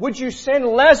truths. Would you send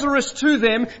Lazarus to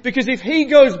them? Because if he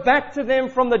goes back to them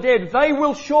from the dead, they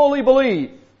will surely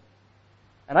believe.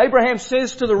 And Abraham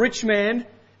says to the rich man,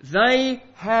 they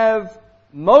have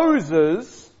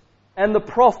Moses and the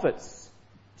prophets.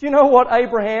 Do you know what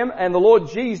Abraham and the Lord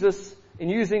Jesus, in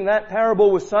using that parable,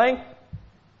 was saying?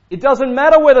 It doesn't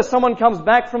matter whether someone comes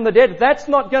back from the dead. That's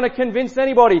not going to convince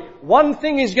anybody. One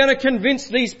thing is going to convince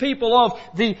these people of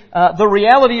the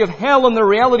reality of hell and the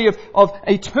reality of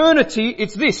eternity.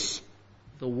 It's this: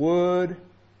 the Word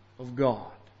of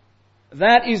God.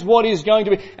 That is what is going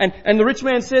to be. And the rich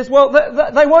man says, well,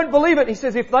 they won't believe it. He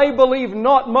says, if they believe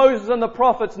not Moses and the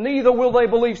prophets, neither will they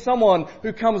believe someone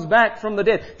who comes back from the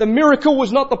dead. The miracle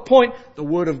was not the point. The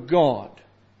Word of God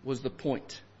was the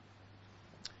point.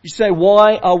 You say,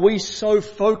 why are we so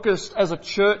focused as a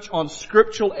church on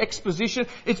scriptural exposition?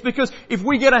 It's because if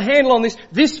we get a handle on this,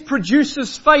 this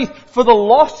produces faith for the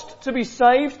lost to be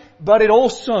saved, but it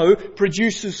also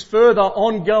produces further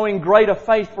ongoing greater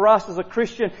faith for us as a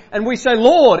Christian. And we say,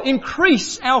 Lord,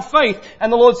 increase our faith.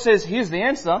 And the Lord says, here's the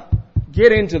answer.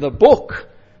 Get into the book,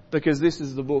 because this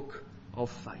is the book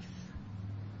of faith.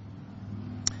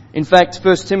 In fact,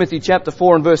 1 Timothy chapter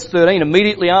 4 and verse 13,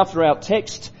 immediately after our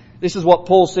text, this is what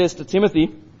Paul says to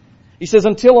Timothy. He says,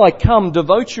 until I come,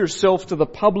 devote yourself to the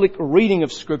public reading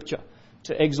of Scripture,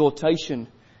 to exhortation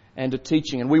and to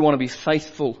teaching. And we want to be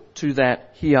faithful to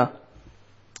that here.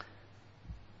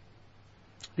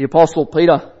 The Apostle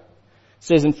Peter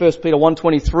says in 1 Peter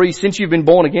 1:23, since you've been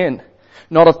born again,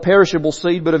 not of perishable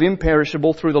seed, but of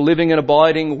imperishable, through the living and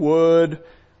abiding Word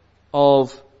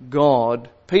of God.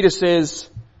 Peter says,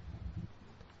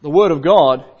 the Word of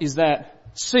God is that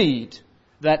seed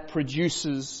that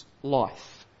produces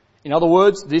life. In other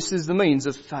words, this is the means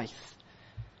of faith.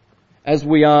 As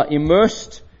we are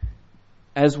immersed,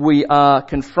 as we are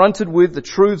confronted with the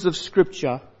truths of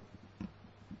Scripture,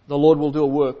 the Lord will do a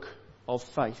work of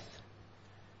faith.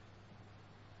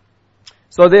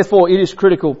 So therefore, it is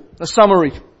critical. A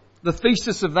summary. The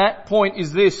thesis of that point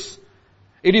is this.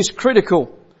 It is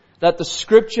critical that the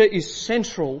Scripture is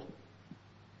central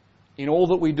in all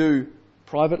that we do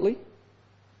privately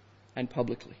and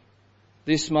publicly.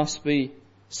 This must be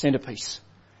centerpiece.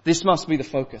 This must be the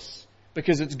focus,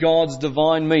 because it's God's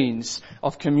divine means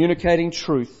of communicating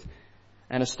truth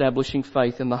and establishing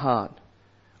faith in the heart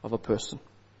of a person.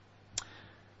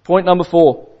 Point number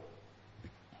 4.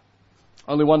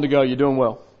 Only one to go. You're doing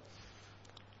well.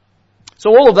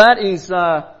 So all of that is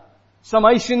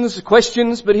summations,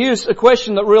 questions, but here's a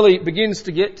question that really begins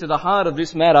to get to the heart of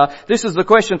this matter. This is the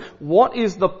question: what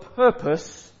is the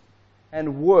purpose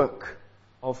and work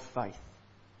of faith?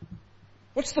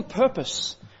 What's the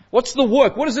purpose? What's the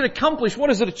work? What does it accomplish? What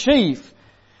does it achieve?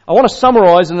 I want to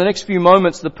summarize in the next few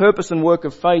moments the purpose and work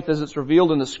of faith as it's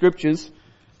revealed in the Scriptures.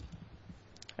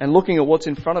 And looking at what's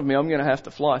in front of me, I'm going to have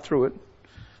to fly through it,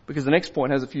 because the next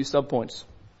point has a few subpoints.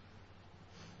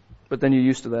 But then you're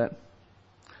used to that.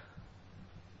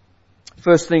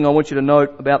 First thing I want you to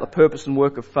note about the purpose and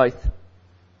work of faith.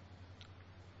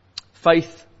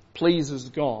 Faith pleases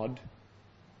God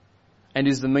and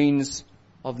is the means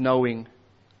of knowing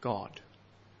God.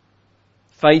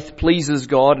 Faith pleases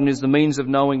God and is the means of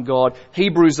knowing God.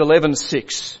 Hebrews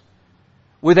 11:6.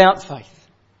 Without faith,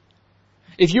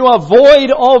 if you are void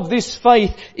of this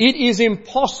faith, it is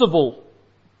impossible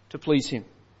to please Him.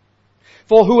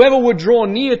 For whoever would draw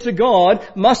near to God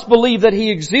must believe that He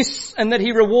exists and that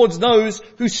He rewards those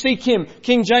who seek Him.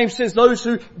 King James says those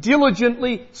who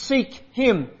diligently seek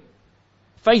Him.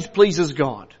 Faith pleases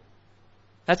God.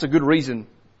 That's a good reason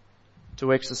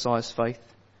to exercise faith.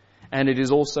 And it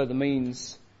is also the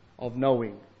means of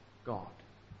knowing God.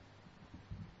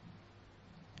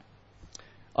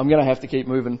 I'm going to have to keep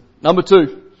moving. Number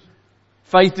 2,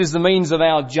 faith is the means of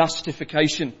our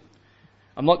justification.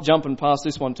 I'm not jumping past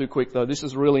this one too quick though. This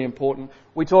is really important.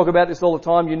 We talk about this all the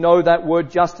time. You know that word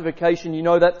justification. You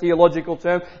know that theological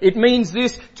term. It means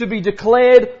this: to be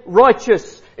declared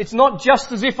righteous. It's not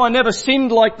just as if I never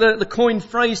sinned, like the coined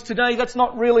phrase today. That's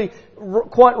not really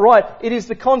quite right. It is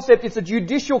the concept. It's a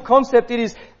judicial concept. It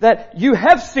is that you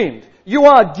have sinned. You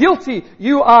are guilty.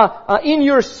 You are in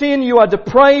your sin. You are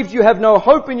depraved. You have no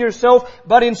hope in yourself.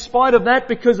 But in spite of that,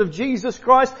 because of Jesus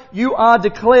Christ, you are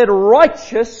declared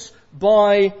righteous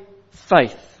by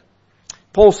faith.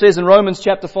 Paul says in Romans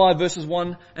chapter 5 verses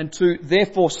 1 and 2,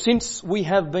 therefore since we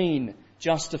have been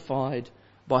justified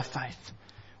by faith,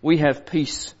 we have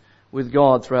peace with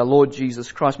God through our Lord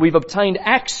Jesus Christ. We've obtained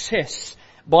access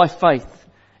by faith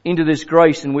into this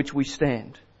grace in which we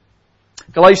stand.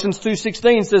 Galatians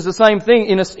 2:16 says the same thing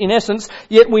in essence,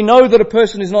 yet we know that a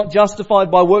person is not justified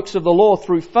by works of the law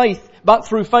through faith, but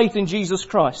through faith in Jesus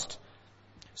Christ.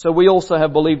 So we also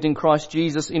have believed in Christ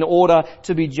Jesus in order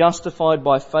to be justified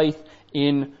by faith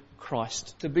in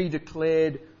Christ, to be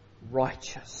declared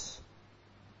righteous.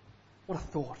 What a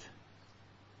thought.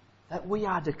 That we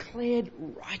are declared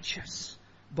righteous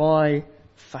by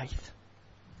faith.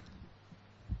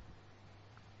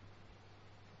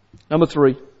 Number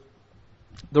 3,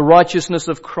 the righteousness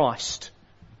of Christ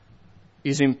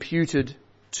is imputed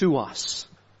to us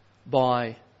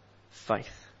by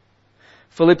faith.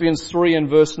 Philippians 3 and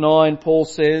verse 9, Paul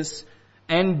says,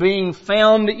 and being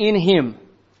found in Him,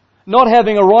 not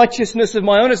having a righteousness of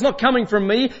my own, it's not coming from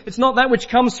me, it's not that which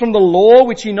comes from the law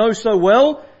which you know so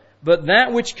well, but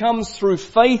that which comes through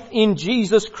faith in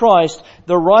Jesus Christ,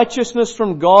 the righteousness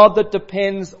from God that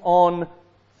depends on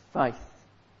faith.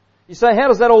 You say, how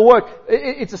does that all work?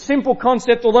 It's a simple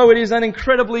concept, although it is an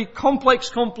incredibly complex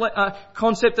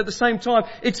concept at the same time.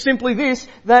 It's simply this,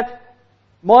 that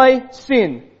my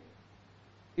sin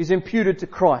is imputed to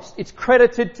Christ. It's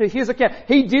credited to His account.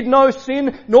 He did no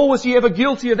sin, nor was He ever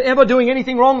guilty of ever doing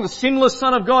anything wrong, the sinless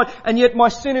Son of God, and yet my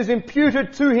sin is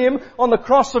imputed to Him on the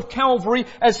cross of Calvary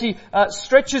as He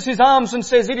stretches His arms and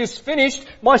says, it is finished.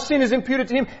 My sin is imputed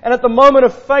to Him, and at the moment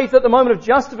of faith, at the moment of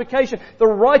justification, the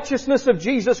righteousness of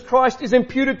Jesus Christ is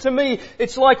imputed to me.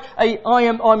 It's like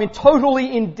I'm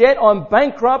totally in debt, I'm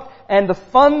bankrupt, and the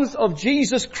funds of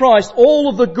Jesus Christ, all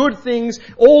of the good things,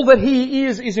 all that He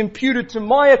is imputed to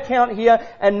my account here,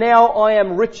 and now I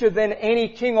am richer than any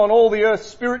king on all the earth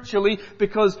spiritually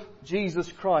because Jesus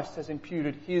Christ has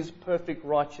imputed His perfect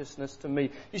righteousness to me.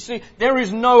 You see, there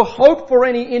is no hope for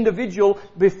any individual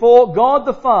before God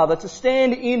the Father to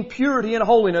stand in purity and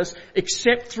holiness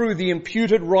except through the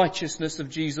imputed righteousness of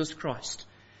Jesus Christ.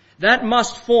 That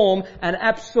must form an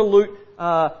absolute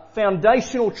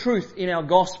foundational truth in our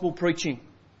gospel preaching.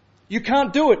 You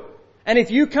can't do it. And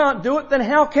if you can't do it, then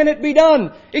how can it be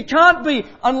done? It can't be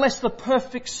unless the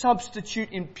perfect substitute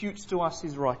imputes to us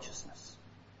His righteousness.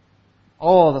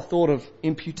 Oh, the thought of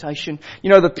imputation.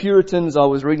 You know, the Puritans, I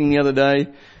was reading the other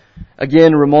day,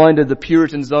 again reminded the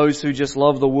Puritans, those who just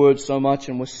love the Word so much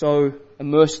and were so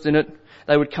immersed in it,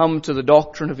 they would come to the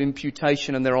doctrine of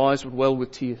imputation and their eyes would well with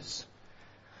tears.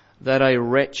 That a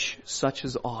wretch such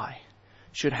as I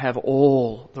should have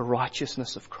all the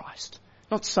righteousness of Christ.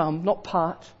 Not some, not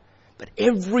part, but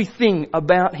everything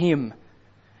about Him,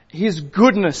 His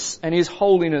goodness and His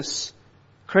holiness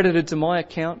credited to my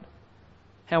account.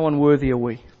 How unworthy are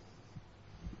we?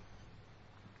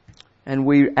 And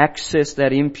we access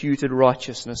that imputed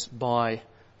righteousness by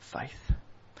faith.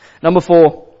 Number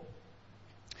 4,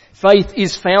 faith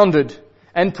is founded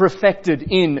and perfected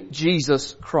in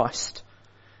Jesus Christ.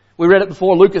 We read it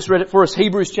before, Lucas read it for us,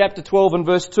 Hebrews chapter 12 and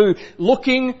verse 2,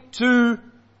 looking to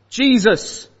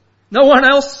Jesus. No one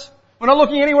else. We're not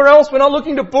looking anywhere else. We're not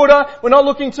looking to Buddha. We're not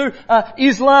looking to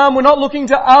Islam. We're not looking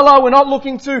to Allah. We're not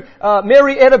looking to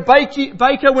Mary Etta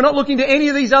Baker. We're not looking to any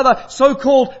of these other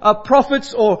so-called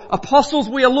prophets or apostles.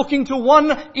 We are looking to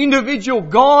one individual,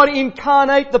 God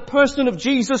incarnate, the person of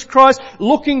Jesus Christ,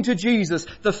 looking to Jesus,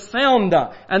 the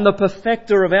founder and the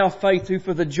perfecter of our faith, who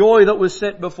for the joy that was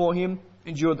set before Him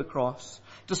endured the cross,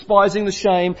 despising the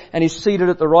shame, and is seated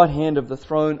at the right hand of the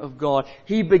throne of God.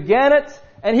 He began it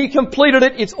and He completed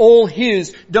it. It's all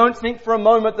His. Don't think for a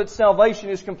moment that salvation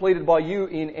is completed by you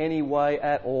in any way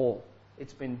at all.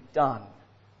 It's been done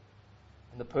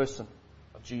in the person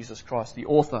of Jesus Christ, the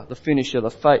author, the finisher, the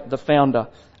founder,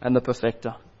 and the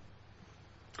perfecter.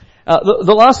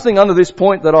 The last thing under this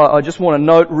point that I just want to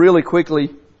note really quickly,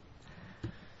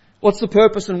 what's the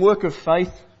purpose and work of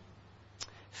faith?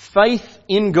 Faith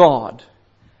in God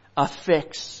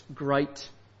affects great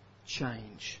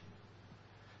change.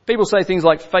 People say things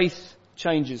like faith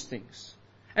changes things.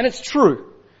 And it's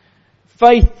true.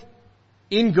 Faith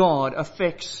in God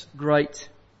affects great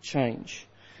change.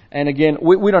 And again,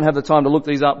 we don't have the time to look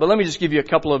these up, but let me just give you a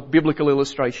couple of biblical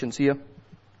illustrations here.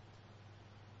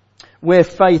 Where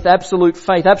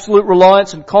absolute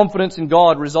reliance and confidence in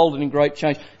God resulted in great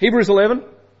change. Hebrews 11,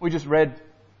 we just read,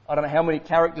 I don't know how many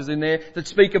characters in there that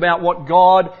speak about what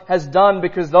God has done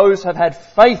because those have had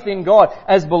faith in God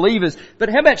as believers. But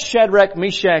how about Shadrach,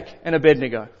 Meshach and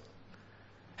Abednego?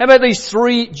 How about these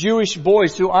 3 Jewish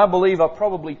boys who I believe are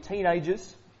probably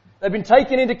teenagers They've been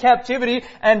taken into captivity,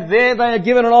 and there they are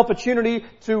given an opportunity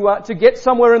to get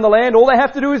somewhere in the land. All they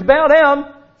have to do is bow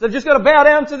down. They've just got to bow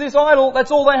down to this idol. That's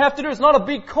all they have to do. It's not a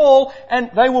big call, and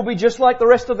they will be just like the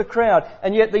rest of the crowd.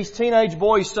 And yet these teenage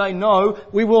boys say, no,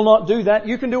 we will not do that.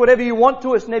 You can do whatever you want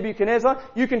to us, Nebuchadnezzar.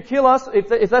 You can kill us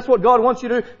if that's what God wants you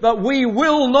to do, but we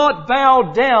will not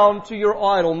bow down to your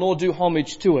idol nor do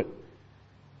homage to it.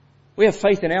 We have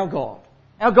faith in our God.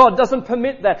 Our God doesn't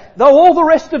permit that. Though all the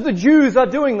rest of the Jews are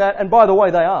doing that, and by the way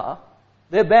they are,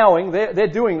 they're bowing, they're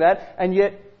doing that, and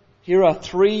yet here are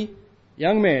 3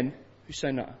 young men who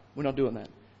say, no, we're not doing that.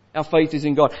 Our faith is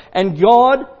in God. And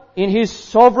God, in His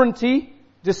sovereignty,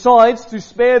 decides to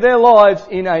spare their lives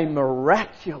in a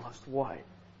miraculous way.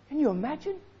 Can you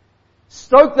imagine?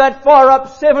 Stoke that fire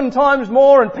up 7 times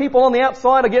more and people on the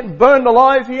outside are getting burned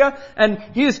alive here. And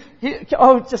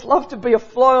I would just love to be a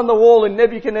fly on the wall in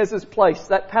Nebuchadnezzar's place,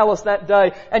 that palace that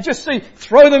day, and just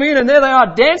throw them in, and there they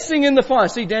are dancing in the fire.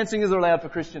 See, dancing is allowed for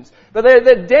Christians. But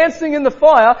they're dancing in the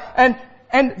fire,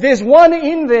 and there's one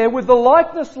in there with the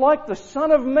likeness like the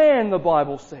Son of Man, the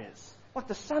Bible says. Like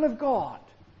the Son of God.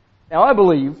 Now I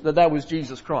believe that was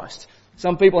Jesus Christ.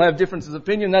 Some people have differences of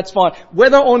opinion, that's fine.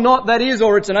 Whether or not that is,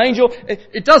 or it's an angel,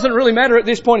 it doesn't really matter at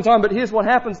this point in time, but here's what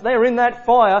happens. They're in that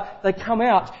fire, they come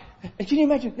out. And can you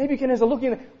imagine Nebuchadnezzar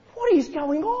looking at it? What is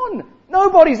going on?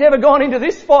 Nobody's ever gone into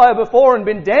this fire before and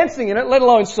been dancing in it, let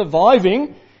alone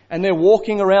surviving. And they're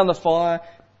walking around the fire,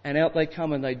 and out they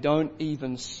come, and they don't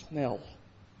even smell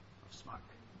smoke.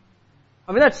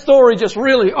 I mean, that story just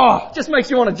really, just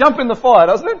makes you want to jump in the fire,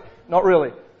 doesn't it? Not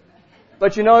really.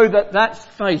 But you know that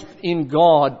faith in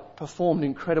God performed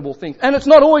incredible things. And it's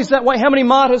not always that way. How many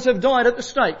martyrs have died at the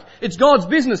stake? It's God's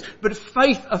business. But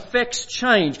faith affects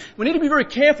change. We need to be very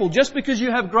careful. Just because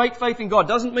you have great faith in God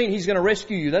doesn't mean He's going to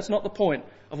rescue you. That's not the point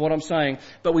of what I'm saying.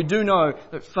 But we do know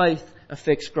that faith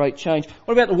affects great change.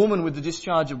 What about the woman with the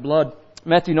discharge of blood?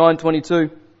 Matthew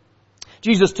 9:22.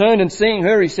 Jesus turned and seeing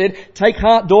her, He said, "Take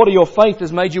heart, daughter, your faith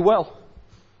has made you well."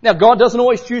 Now God doesn't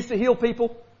always choose to heal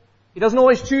people. He doesn't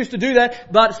always choose to do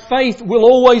that, but faith will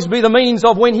always be the means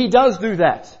of when He does do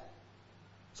that.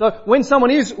 So when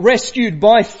someone is rescued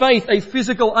by faith, a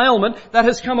physical ailment, that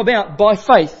has come about by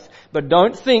faith. But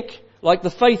don't think, like the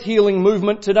faith healing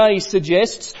movement today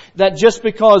suggests, that just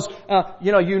because,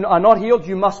 you are not healed,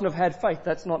 you mustn't have had faith.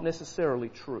 That's not necessarily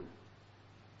true.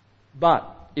 But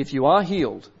if you are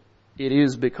healed, it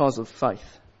is because of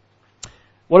faith.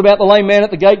 What about the lame man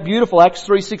at the gate? Beautiful, Acts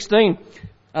 3:16.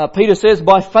 Peter says,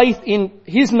 by faith in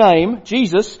His name,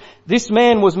 Jesus, this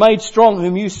man was made strong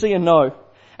whom you see and know.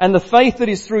 And the faith that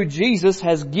is through Jesus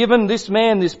has given this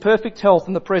man this perfect health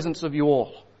in the presence of you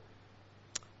all.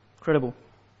 Incredible.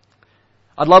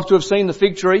 I'd love to have seen the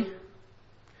fig tree.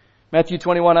 Matthew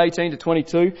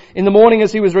 21:18-22. In the morning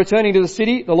as He was returning to the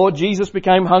city, the Lord Jesus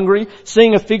became hungry.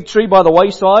 Seeing a fig tree by the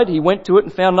wayside, He went to it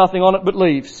and found nothing on it but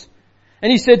leaves. And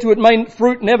He said to it, may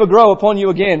fruit never grow upon you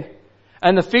again.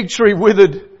 And the fig tree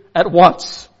withered at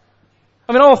once.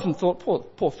 I mean, I often thought,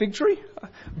 poor fig tree.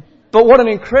 But what an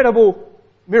incredible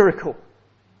miracle.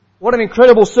 What an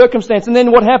incredible circumstance. And then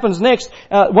what happens next,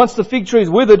 once the fig tree is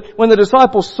withered, when the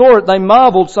disciples saw it, they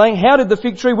marveled, saying, how did the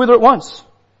fig tree wither at once?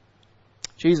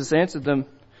 Jesus answered them,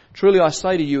 truly I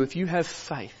say to you, if you have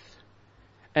faith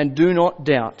and do not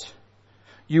doubt,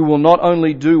 you will not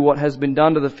only do what has been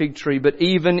done to the fig tree, but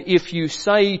even if you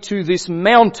say to this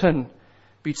mountain,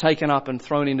 be taken up and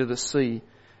thrown into the sea,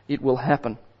 it will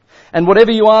happen. And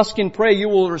whatever you ask in prayer, you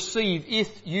will receive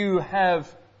if you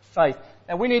have faith.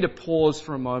 Now we need to pause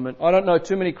for a moment. I don't know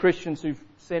too many Christians who've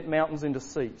sent mountains into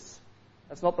seas.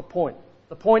 That's not the point.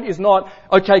 The point is not,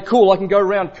 okay, cool, I can go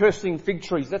around cursing fig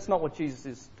trees. That's not what Jesus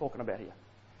is talking about here.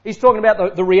 He's talking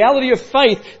about the reality of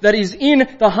faith that is in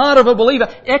the heart of a believer.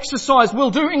 Exercise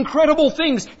will do incredible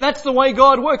things. That's the way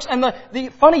God works. And the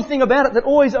funny thing about it that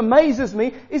always amazes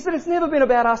me is that it's never been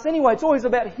about us anyway. It's always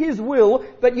about His will,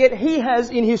 but yet He has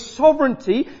in His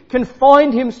sovereignty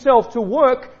confined Himself to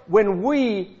work when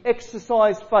we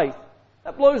exercise faith.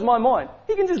 That blows my mind.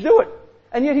 He can just do it.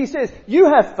 And yet He says,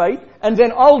 you have faith and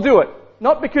then I'll do it.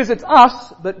 Not because it's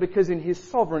us, but because in His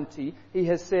sovereignty He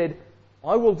has said,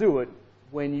 I will do it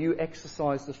when you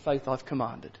exercise the faith I've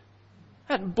commanded.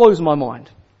 That blows my mind.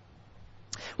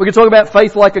 We can talk about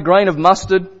faith like a grain of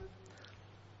mustard.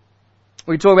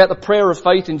 We can talk about the prayer of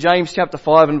faith in James chapter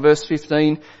 5 and verse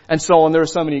 15 and so on. There are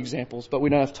so many examples, but we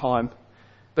don't have time.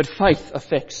 But faith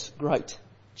affects great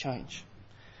change.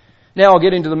 Now I'll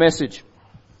get into the message.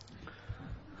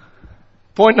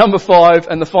 Point number 5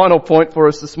 and the final point for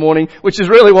us this morning, which is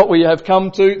really what we have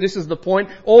come to. This is the point.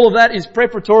 All of that is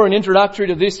preparatory and introductory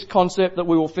to this concept that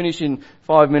we will finish in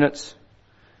 5 minutes.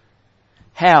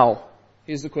 How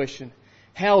Here's the question.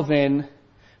 How then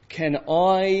can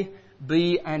I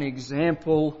be an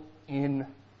example in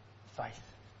faith?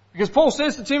 Because Paul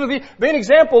says to Timothy, be an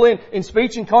example in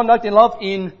speech and conduct, in love,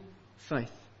 in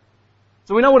faith.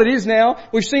 So we know what it is now.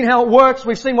 We've seen how it works.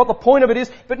 We've seen what the point of it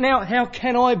is. But now, how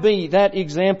can I be that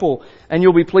example? And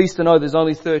you'll be pleased to know there's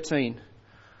only 13.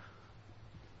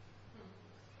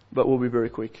 But we'll be very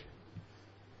quick.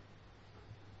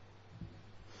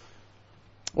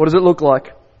 What does it look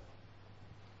like?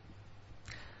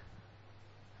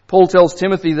 Paul tells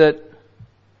Timothy that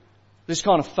this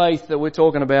kind of faith that we're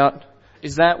talking about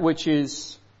is that which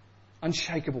is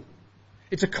unshakable.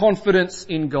 It's a confidence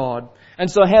in God.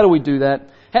 And so how do we do that?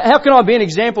 How can I be an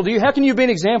example to you? How can you be an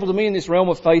example to me in this realm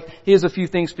of faith? Here's a few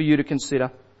things for you to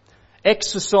consider.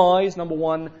 Exercise, number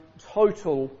one,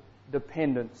 total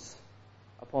dependence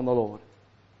upon the Lord.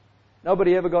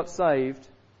 Nobody ever got saved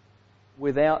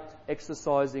without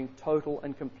exercising total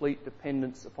and complete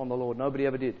dependence upon the Lord. Nobody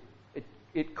ever did.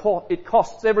 It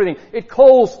costs everything. It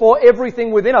calls for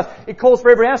everything within us. It calls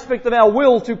for every aspect of our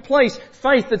will to place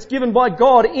faith that's given by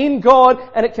God in God,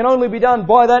 and it can only be done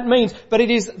by that means. But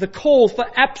it is the call for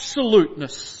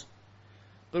absoluteness.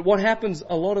 But what happens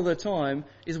a lot of the time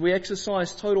is we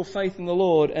exercise total faith in the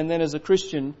Lord, and then as a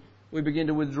Christian, we begin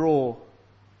to withdraw.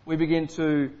 We begin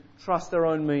to trust our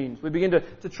own means. We begin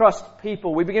to trust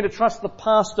people. We begin to trust the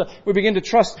pastor. We begin to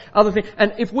trust other things.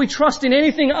 And if we trust in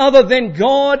anything other than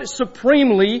God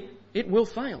supremely, it will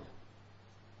fail.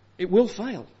 It will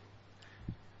fail.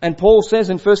 And Paul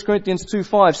says in 1 Corinthians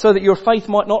 2:5, so that your faith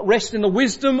might not rest in the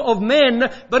wisdom of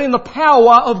men, but in the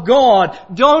power of God.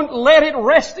 Don't let it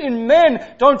rest in men.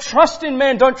 Don't trust in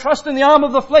men. Don't trust in the arm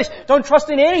of the flesh. Don't trust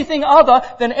in anything other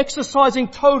than exercising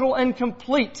total and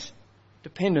complete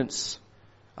dependence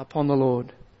upon the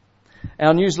Lord.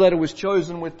 Our newsletter was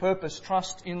chosen with purpose.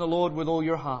 Trust in the Lord with all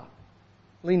your heart.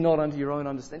 Lean not unto your own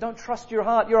understanding. Don't trust your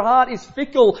heart. Your heart is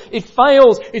fickle. It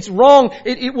fails. It's wrong.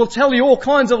 It will tell you all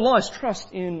kinds of lies.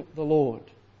 Trust in the Lord.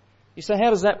 You say,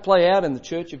 how does that play out in the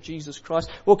Church of Jesus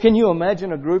Christ? Well, can you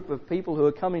imagine a group of people who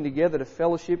are coming together to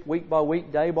fellowship week by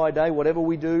week, day by day, whatever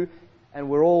we do, and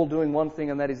we're all doing one thing,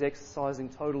 and that is exercising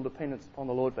total dependence upon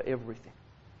the Lord for everything?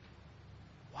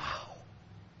 Wow.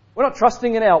 We're not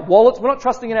trusting in our wallets. We're not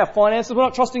trusting in our finances. We're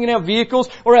not trusting in our vehicles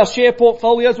or our share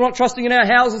portfolios. We're not trusting in our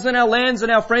houses and our lands and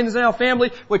our friends and our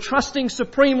family. We're trusting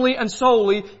supremely and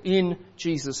solely in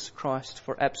Jesus Christ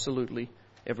for absolutely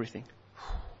everything.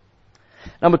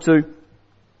 Number two,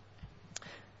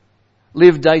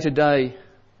 live day to day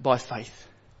by faith.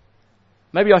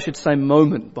 Maybe I should say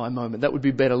moment by moment. That would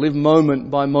be better. Live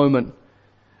moment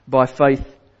by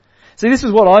faith. See, this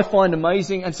is what I find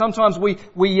amazing, and sometimes we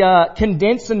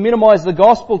condense and minimize the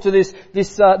gospel to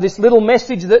this little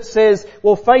message that says,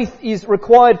 well, faith is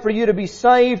required for you to be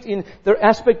saved in the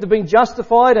aspect of being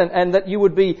justified, and that you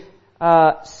would be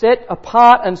set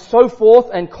apart and so forth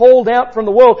and called out from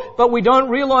the world. But we don't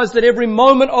realize that every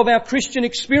moment of our Christian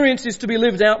experience is to be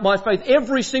lived out by faith.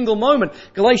 Every single moment.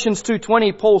 Galatians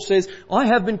 2:20, Paul says, I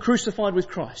have been crucified with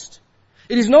Christ.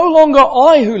 It is no longer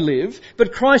I who live,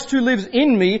 but Christ who lives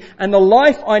in me, and the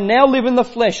life I now live in the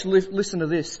flesh, listen to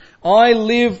this, I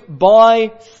live by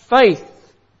faith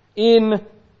in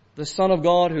the Son of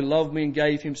God who loved me and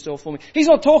gave Himself for me. He's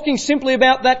not talking simply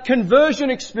about that conversion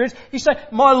experience. He's saying,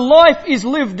 my life is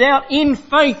lived out in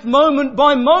faith moment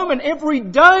by moment. Every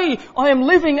day I am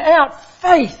living out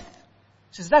faith.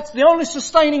 He says, that's the only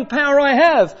sustaining power I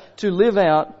have to live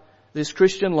out this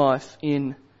Christian life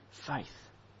in faith.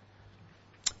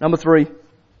 Number three,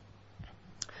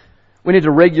 we need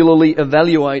to regularly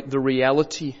evaluate the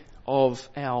reality of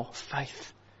our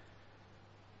faith.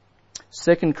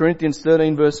 2 Corinthians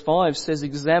 13 verse 5 says,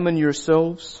 examine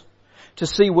yourselves to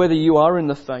see whether you are in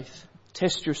the faith.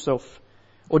 Test yourself.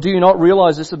 Or do you not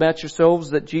realize this about yourselves,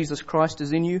 that Jesus Christ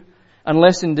is in you,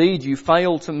 unless indeed you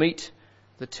fail to meet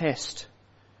the test?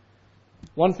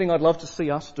 One thing I'd love to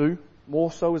see us do,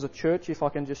 more so as a church, if I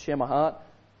can just share my heart,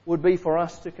 would be for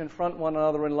us to confront one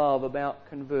another in love about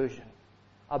conversion,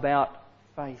 about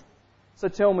faith. So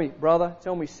tell me, brother,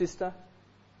 tell me, sister,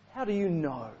 how do you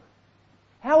know?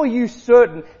 How are you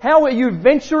certain? How are you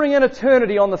venturing an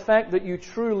eternity on the fact that you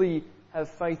truly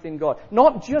have faith in God?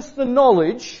 Not just the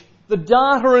knowledge, the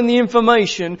data and the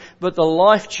information, but the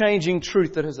life-changing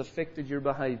truth that has affected your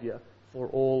behaviour for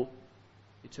all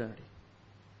eternity.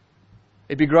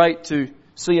 It'd be great to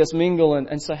see us mingle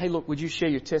and say, hey, look, would you share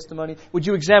your testimony? Would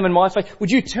you examine my faith?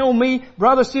 Would you tell me,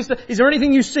 brother, sister, is there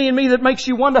anything you see in me that makes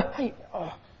you wonder, hey,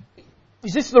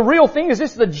 is this the real thing? Is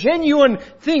this the genuine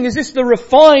thing? Is this the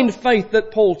refined faith that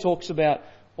Paul talks about?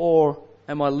 Or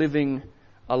am I living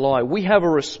a lie? We have a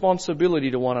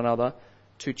responsibility to one another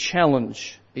to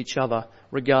challenge each other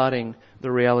regarding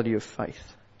the reality of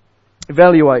faith.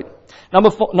 Evaluate. Number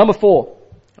four.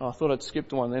 Oh, I thought I'd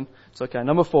skipped one then. It's okay.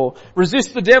 Number 4.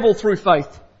 Resist the devil through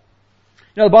faith.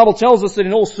 You know, the Bible tells us that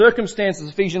in all circumstances,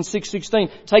 Ephesians 6:16,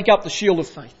 take up the shield of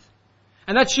faith.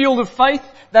 And that shield of faith,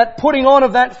 that putting on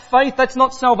of that faith, that's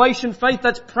not salvation faith,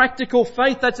 that's practical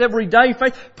faith, that's everyday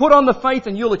faith. Put on the faith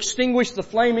and you'll extinguish the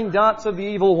flaming darts of the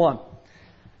evil one.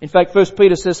 In fact, 1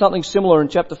 Peter says something similar in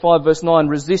chapter 5 verse 9,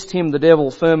 resist him, the devil,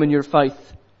 firm in your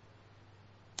faith.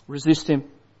 Resist him.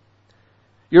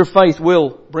 Your faith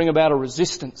will bring about a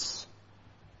resistance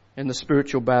in the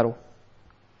spiritual battle.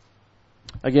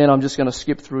 Again, I'm just going to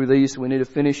skip through these. We need to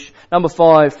finish. Number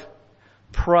 5,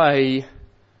 pray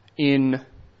in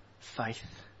faith.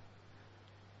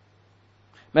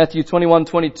 Matthew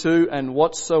 21:22, and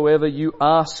whatsoever you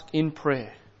ask in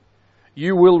prayer,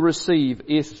 you will receive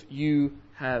if you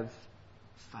have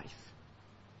faith.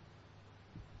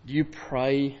 Do you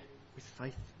pray with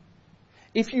faith?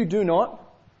 If you do not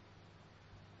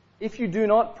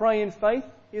pray in faith,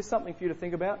 here's something for you to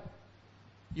think about.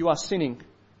 You are sinning.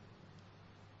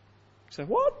 You say,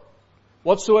 what?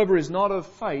 Whatsoever is not of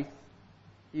faith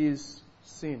is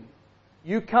sin.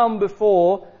 You come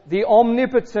before the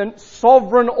omnipotent,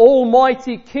 sovereign,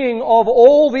 almighty King of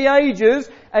all the ages,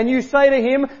 and you say to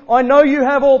Him, I know you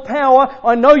have all power,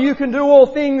 I know you can do all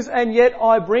things, and yet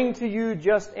I bring to you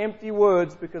just empty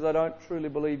words because I don't truly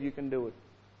believe you can do it.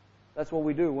 That's what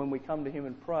we do when we come to Him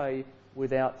and pray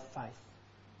without faith.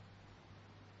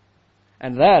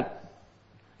 And that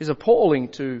is appalling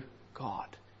to God,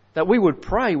 that we would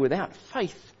pray without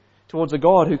faith towards a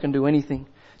God who can do anything.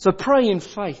 So pray in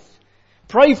faith.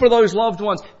 Pray for those loved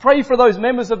ones. Pray for those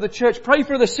members of the church. Pray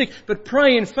for the sick. But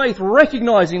pray in faith,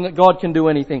 recognizing that God can do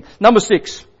anything. Number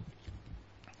 6.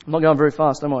 I'm not going very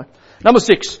fast, am I? Number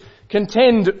 6.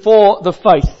 Contend for the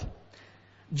faith.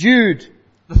 Jude.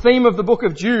 The theme of the book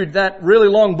of Jude, that really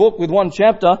long book with one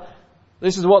chapter,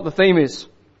 this is what the theme is.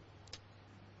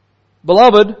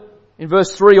 Beloved, in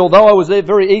verse 3, although I was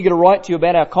very eager to write to you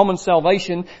about our common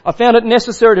salvation, I found it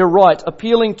necessary to write,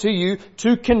 appealing to you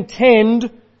to contend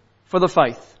for the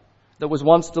faith that was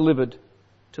once delivered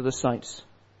to the saints.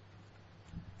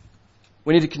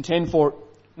 We need to contend for it.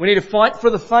 We need to fight for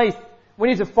the faith. We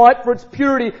need to fight for its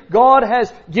purity. God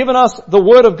has given us the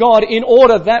Word of God in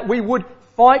order that we would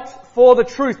fight for the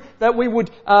truth, that we would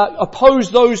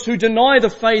oppose those who deny the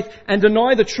faith and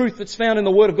deny the truth that's found in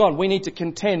the Word of God. We need to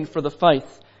contend for the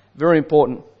faith. Very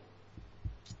important.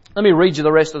 Let me read you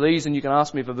the rest of these and you can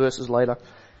ask me for verses later.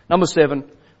 Number 7,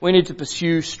 we need to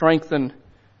pursue, strengthen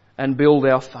and build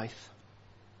our faith.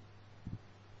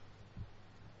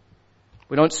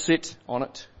 We don't sit on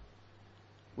it.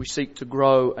 We seek to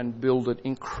grow and build it,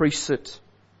 increase it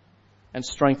and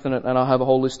strengthen it. And I have a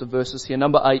whole list of verses here.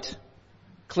 Number 8,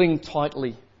 cling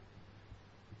tightly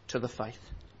to the faith.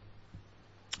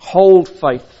 Hold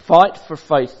faith. Fight for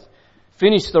faith.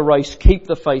 Finish the race. Keep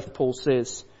the faith, Paul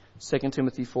says. 2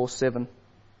 Timothy 4:7.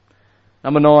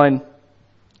 Number 9,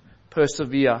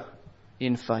 persevere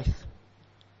in faith.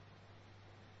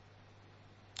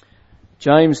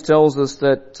 James tells us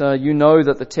that you know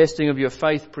that the testing of your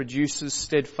faith produces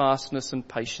steadfastness and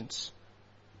patience.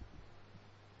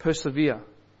 Persevere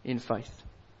in faith.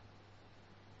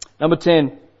 Number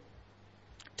 10,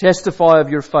 testify of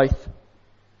your faith.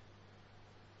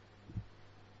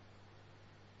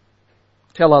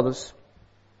 Tell others.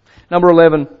 Number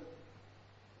 11,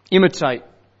 imitate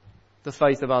the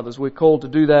faith of others. We're called to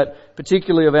do that,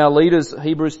 particularly of our leaders.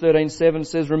 Hebrews 13:7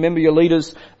 says, remember your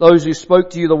leaders, those who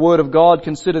spoke to you the word of God,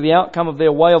 consider the outcome of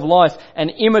their way of life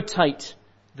and imitate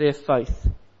their faith.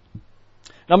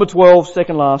 Number 12,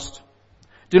 second last,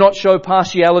 do not show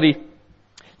partiality.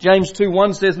 James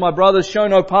 2:1 says, my brothers, show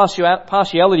no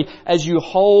partiality as you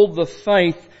hold the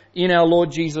faith in our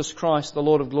Lord Jesus Christ, the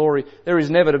Lord of glory. There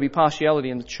is never to be partiality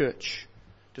in the church.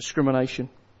 Discrimination.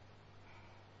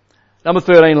 Number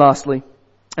 13, lastly,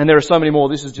 and there are so many more,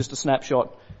 this is just a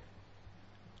snapshot.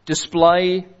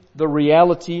 Display the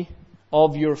reality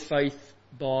of your faith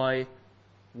by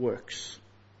works.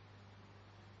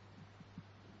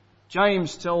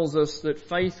 James tells us that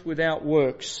faith without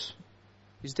works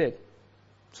is dead.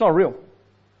 It's not real.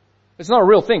 It's not a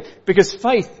real thing, because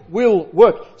faith will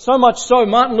work. So much so,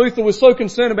 Martin Luther was so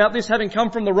concerned about this, having come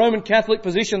from the Roman Catholic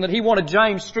position, that he wanted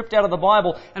James stripped out of the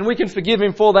Bible, and we can forgive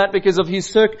him for that because of his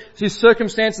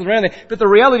circumstances around there. But the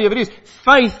reality of it is,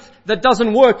 faith that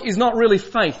doesn't work is not really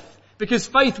faith, because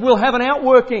faith will have an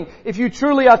outworking. If you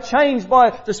truly are changed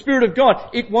by the Spirit of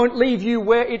God, it won't leave you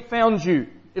where it found you.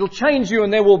 It'll change you,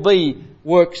 and there will be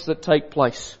works that take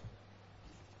place.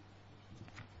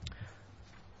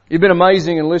 You've been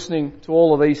amazing in listening to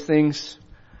all of these things,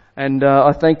 and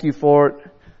I thank you for it.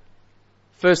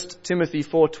 1 Timothy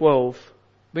 4:12,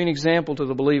 be an example to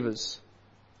the believers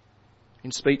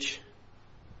in speech,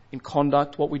 in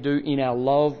conduct, what we do, in our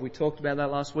love. We talked about that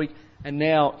last week. And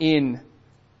now in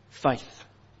faith.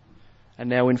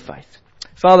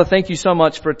 Father, thank you so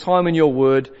much for a time in your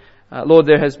word. Lord,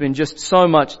 there has been just so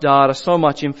much data, so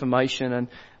much information.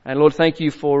 And Lord, thank you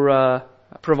for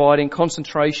providing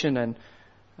concentration and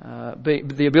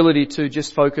the ability to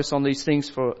just focus on these things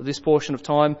for this portion of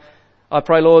time. I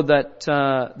pray, Lord, that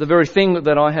the very thing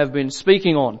that I have been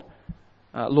speaking on,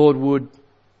 Lord, would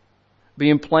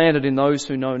be implanted in those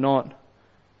who know not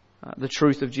the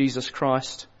truth of Jesus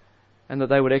Christ, and that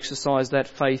they would exercise that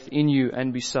faith in you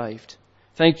and be saved.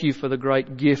 Thank you for the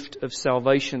great gift of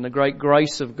salvation, the great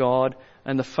grace of God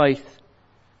and the faith.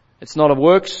 It's not of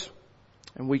works,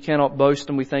 and we cannot boast,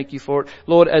 and we thank you for it.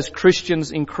 Lord, as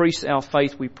Christians, increase our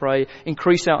faith, we pray.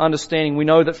 Increase our understanding. We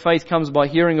know that faith comes by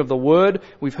hearing of the Word.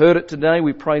 We've heard it today.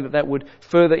 We pray that that would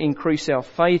further increase our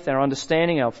faith, our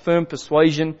understanding, our firm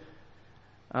persuasion.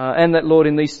 And that, Lord,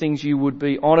 in these things you would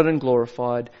be honoured and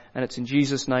glorified. And it's in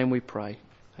Jesus' name we pray.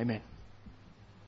 Amen.